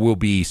 there will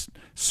be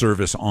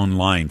service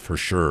online for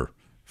sure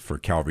for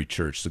Calvary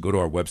Church. So go to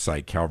our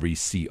website,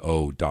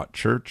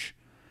 calvaryco.church,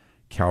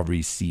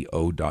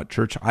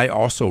 calvaryco.church. I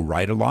also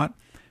write a lot,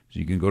 so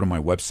you can go to my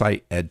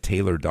website,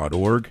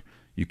 edtaylor.org.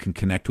 You can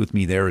connect with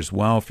me there as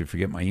well. If you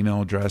forget my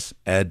email address,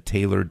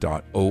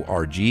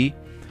 edtaylor.org.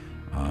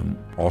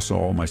 Also,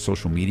 all my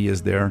social media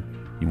is there.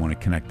 You want to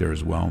connect there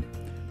as well.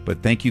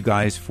 But thank you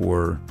guys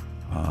for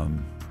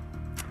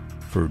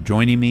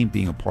joining me,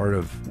 being a part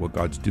of what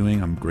God's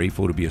doing. I'm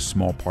grateful to be a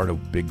small part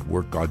of big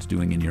work God's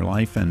doing in your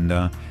life.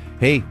 And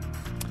hey,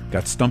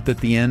 got stumped at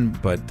the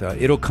end, but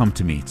it'll come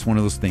to me. It's one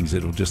of those things.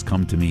 It'll just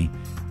come to me.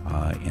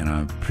 And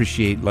I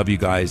love you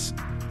guys.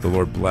 The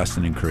Lord bless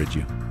and encourage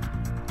you.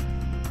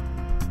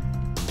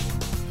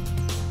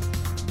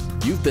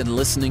 You've been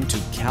listening to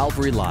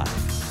Calvary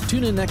Live.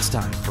 Tune in next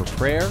time for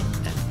prayer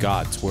and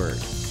God's Word.